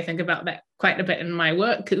yourself. And I think about that quite a bit in my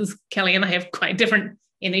work, because Kelly and I have quite different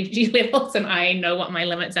energy levels, and I know what my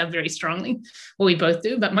limits are very strongly. Well, we both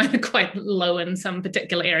do, but mine are quite low in some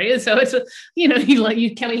particular areas. So it's, you know,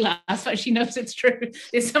 Kelly laughs, but she knows it's true.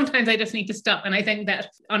 There's sometimes I just need to stop. And I think that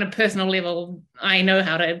on a personal level, I know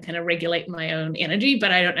how to kind of regulate my own energy,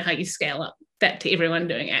 but I don't know how you scale up that to everyone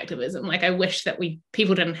doing activism. Like, I wish that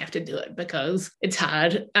people didn't have to do it, because it's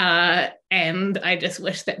hard. And I just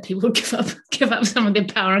wish that people would give up some of their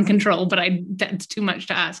power and control, but that's too much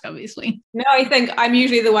to ask, obviously. No, I think I'm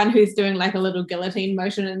usually the one who's doing like a little guillotine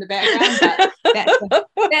motion in the background, but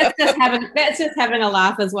that's just having a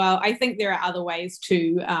laugh as well. I think there are other ways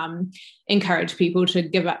to encourage people to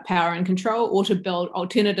give up power and control, or to build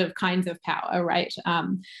alternative kinds of power, right?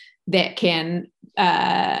 That can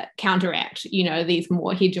counteract, you know, these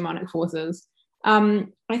more hegemonic forces. I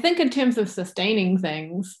think in terms of sustaining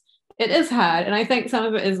things, it is hard. And I think some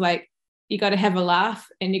of it is like, you got to have a laugh,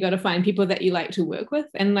 and you got to find people that you like to work with.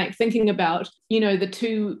 And like thinking about, you know,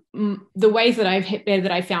 the ways that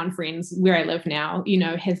I found friends where I live now, you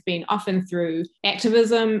know, has been often through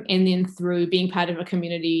activism, and then through being part of a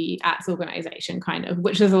community arts organization, kind of,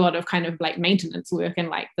 which is a lot of kind of like maintenance work and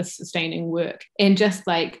like the sustaining work, and just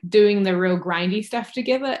like doing the real grindy stuff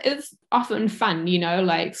together is often fun, you know,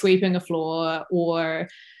 like sweeping a floor, or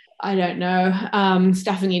I don't know,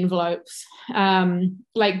 stuffing envelopes,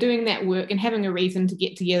 like doing that work and having a reason to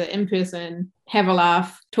get together in person, have a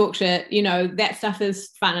laugh, talk shit, you know, that stuff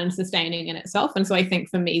is fun and sustaining in itself. And so I think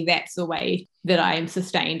for me, that's the way that I am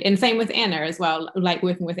sustained. And same with Anna as well, like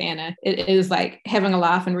working with Anna, it is like having a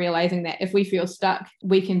laugh and realizing that if we feel stuck,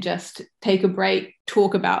 we can just take a break,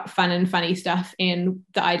 talk about fun and funny stuff, and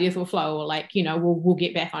the ideas will flow, or like, you know, we'll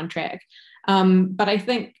get back on track. But I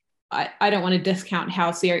think I don't want to discount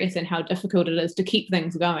how serious and how difficult it is to keep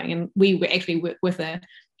things going. And we actually work with an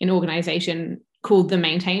organization called The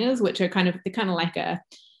Maintainers, which are they're kind of like a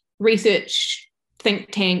research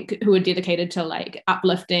think tank who are dedicated to like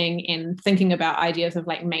uplifting and thinking about ideas of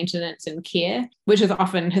like maintenance and care, which is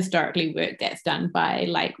often historically work that's done by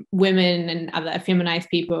like women and other feminized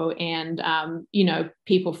people, and you know,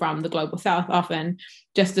 people from the global south, often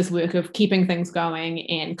just this work of keeping things going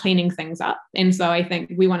and cleaning things up. And so I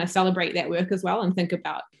think we want to celebrate that work as well, and think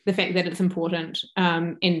about the fact that it's important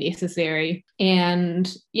and necessary,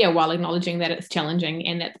 and yeah, while acknowledging that it's challenging,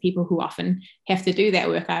 and that the people who often have to do that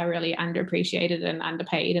work are really underappreciated and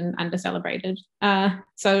underpaid and undercelebrated.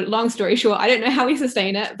 So long story short, I don't know how we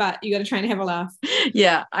sustain it, but you got to try and have a laugh.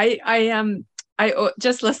 Yeah, I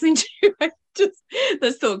just listening to you, just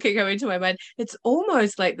this thought kept coming to my mind. It's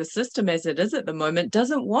almost like the system as it is at the moment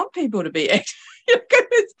doesn't want people to be active. I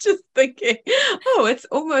was just thinking, oh, it's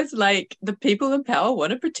almost like the people in power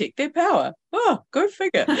want to protect their power. Oh, go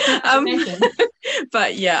figure.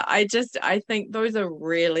 But yeah, I think those are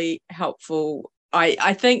really helpful.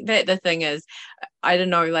 I think that the thing is, I don't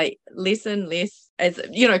know, like less and less, as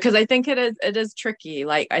you know, because I think it is tricky.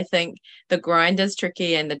 Like I think the grind is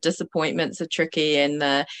tricky, and the disappointments are tricky, and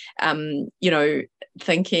the you know,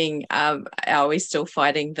 thinking are we still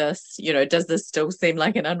fighting this, you know, does this still seem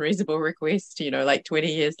like an unreasonable request, you know, like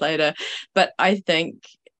 20 years later? But I think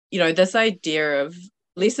this idea of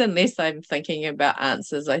less and less I'm thinking about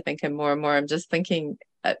answers, I think, and more I'm just thinking,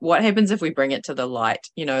 what happens if we bring it to the light?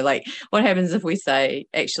 Like what happens if we say,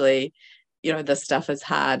 actually, this stuff is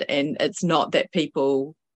hard, and it's not that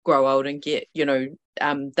people grow old and get, they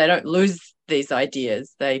don't lose these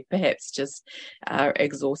ideas. They perhaps just are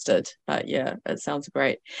exhausted. But yeah, it sounds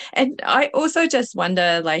great. And I also just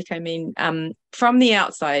wonder, from the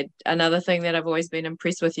outside, another thing that I've always been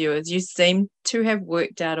impressed with you is you seem to have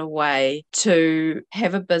worked out a way to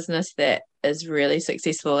have a business that is really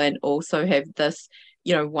successful and also have this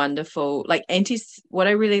wonderful, what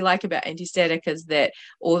I really like about Anti-Static is that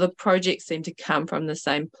all the projects seem to come from the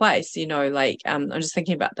same place. I'm just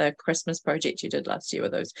thinking about the Christmas project you did last year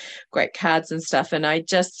with those great cards and stuff, and I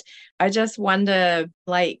just wonder,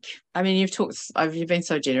 you've been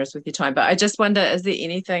so generous with your time, but I just wonder, is there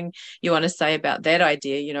anything you want to say about that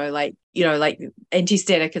idea?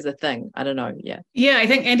 Anti-Static is a thing. I don't know. Yeah, I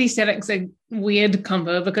think Anti-Static's a weird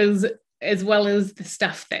combo, because as well as the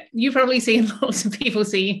stuff that you probably see and lots of people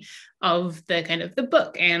see of the kind of the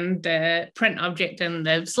book and the print object and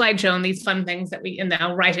the slideshow and these fun things that we, in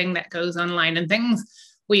our writing that goes online and things,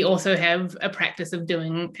 we also have a practice of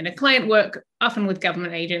doing kind of client work, often with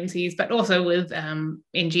government agencies, but also with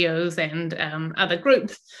NGOs and other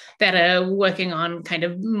groups that are working on kind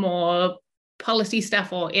of more policy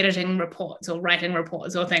stuff or editing reports or writing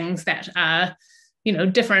reports or things that are,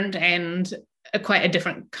 different and quite a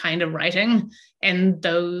different kind of writing. And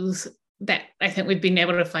those that I think we've been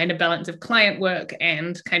able to find a balance of client work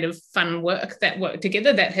and kind of fun work that work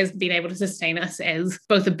together that has been able to sustain us as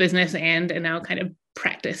both a business and in our kind of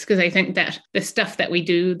practice. Because I think that the stuff that we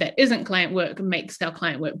do that isn't client work makes our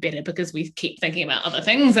client work better, because we keep thinking about other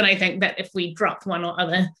things. And I think that if we dropped one or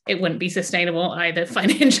other, it wouldn't be sustainable either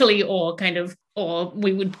financially or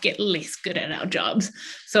we would get less good at our jobs.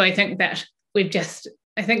 So I think that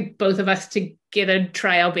I think both of us together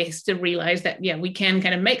try our best to realize that, we can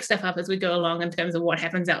kind of make stuff up as we go along in terms of what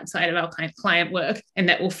happens outside of our client work, and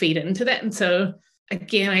that will feed into that. And so,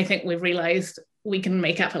 again, I think we've realized we can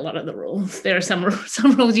make up a lot of the rules. There are some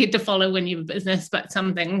rules you have to follow when you have a business, but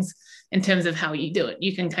some things in terms of how you do it,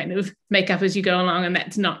 you can kind of make up as you go along, and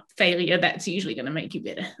that's not failure. That's usually going to make you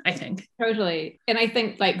better, I think. Totally. And I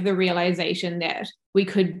think the realization that we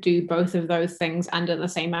could do both of those things under the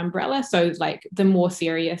same umbrella. So the more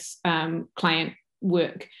serious client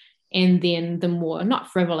work, and then the more, not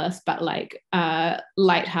frivolous, but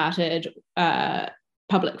lighthearted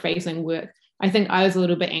public-facing work. I think I was a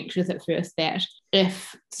little bit anxious at first that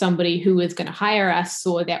if somebody who was going to hire us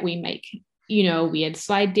saw that we make, weird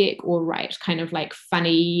slide deck or write kind of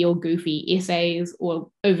funny or goofy essays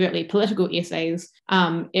or overtly political essays,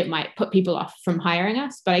 it might put people off from hiring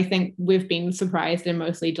us. But I think we've been surprised and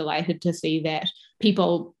mostly delighted to see that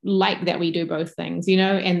people like that we do both things,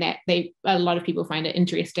 and that a lot of people find it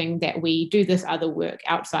interesting that we do this other work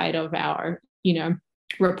outside of our,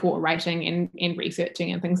 report writing and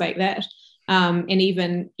researching and things like that. And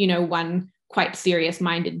even, one quite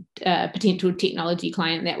serious-minded potential technology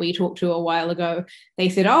client that we talked to a while ago, they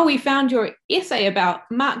said, "Oh, we found your essay about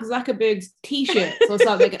Mark Zuckerberg's t-shirts," or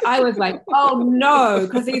something. I was like, "Oh no,"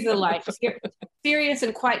 because these are serious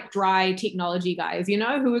and quite dry technology guys,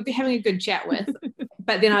 who we're having a good chat with.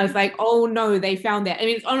 But then I was like, "Oh no, they found that." I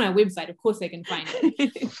mean, it's on our website, of course they can find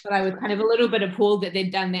it. But I was kind of a little bit appalled that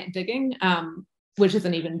they'd done that digging. Which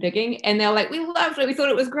isn't even digging, and they're like, "We loved it, we thought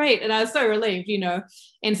it was great," and I was so relieved,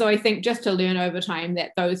 And so I think just to learn over time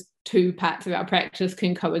that those two parts of our practice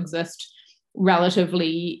can coexist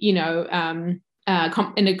relatively, in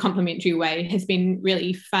a complementary way has been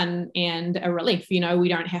really fun and a relief. We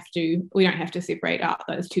don't have to separate out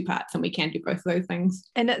those two parts, and we can do both of those things.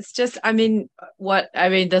 And it's just,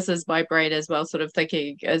 this is my brain as well, sort of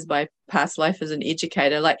thinking as my past life as an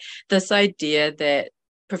educator, this idea that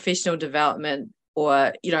professional development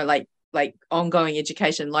or ongoing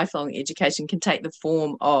education, lifelong education can take the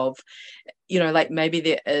form of, maybe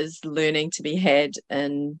there is learning to be had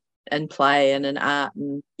in play and in art.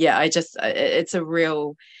 And it's a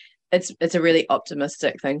really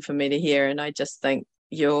optimistic thing for me to hear. And I just think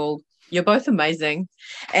you're both amazing.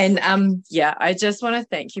 And I just want to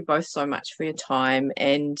thank you both so much for your time.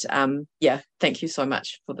 And thank you so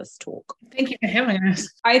much for this talk. Thank you for having us.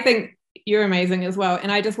 I think you're amazing as well.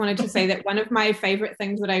 And I just wanted to say that one of my favorite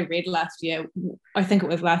things that I read last year, I think it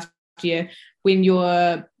was last year, when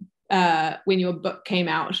your book came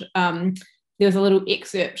out, there was a little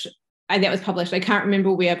excerpt that was published. I can't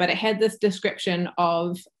remember where, but it had this description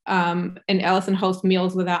of an Alison Holst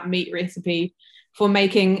Meals Without Meat recipe for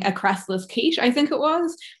making a crustless quiche, I think it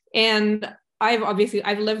was. And I've lived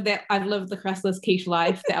the crustless quiche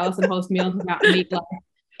life, the Alison Holst Meals Without Meat life.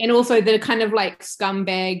 And also the kind of like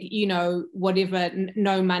scumbag, you know, whatever,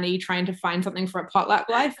 no money, trying to find something for a potluck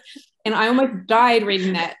life. And I almost died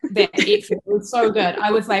reading that excerpt. It was so good. I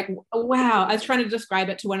was like, wow. I was trying to describe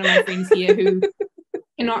it to one of my friends here who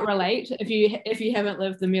cannot relate. If you haven't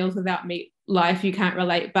lived the meals without meat life, you can't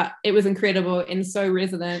relate. But it was incredible and so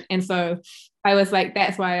resonant. And so I was like,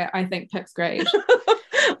 that's why I think Pip's great.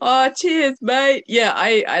 Oh, cheers, mate. Yeah,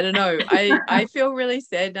 I don't know. I feel really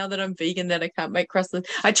sad now that I'm vegan that I can't make crustless.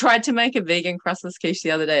 I tried to make a vegan crustless quiche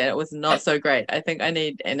the other day and it was not so great. I think I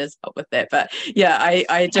need Anna's help with that. But yeah,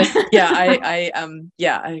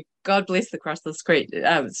 God bless the crustless quiche,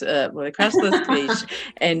 the crustless quiche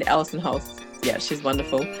and Alison Holst. Yeah, she's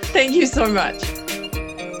wonderful. Thank you so much.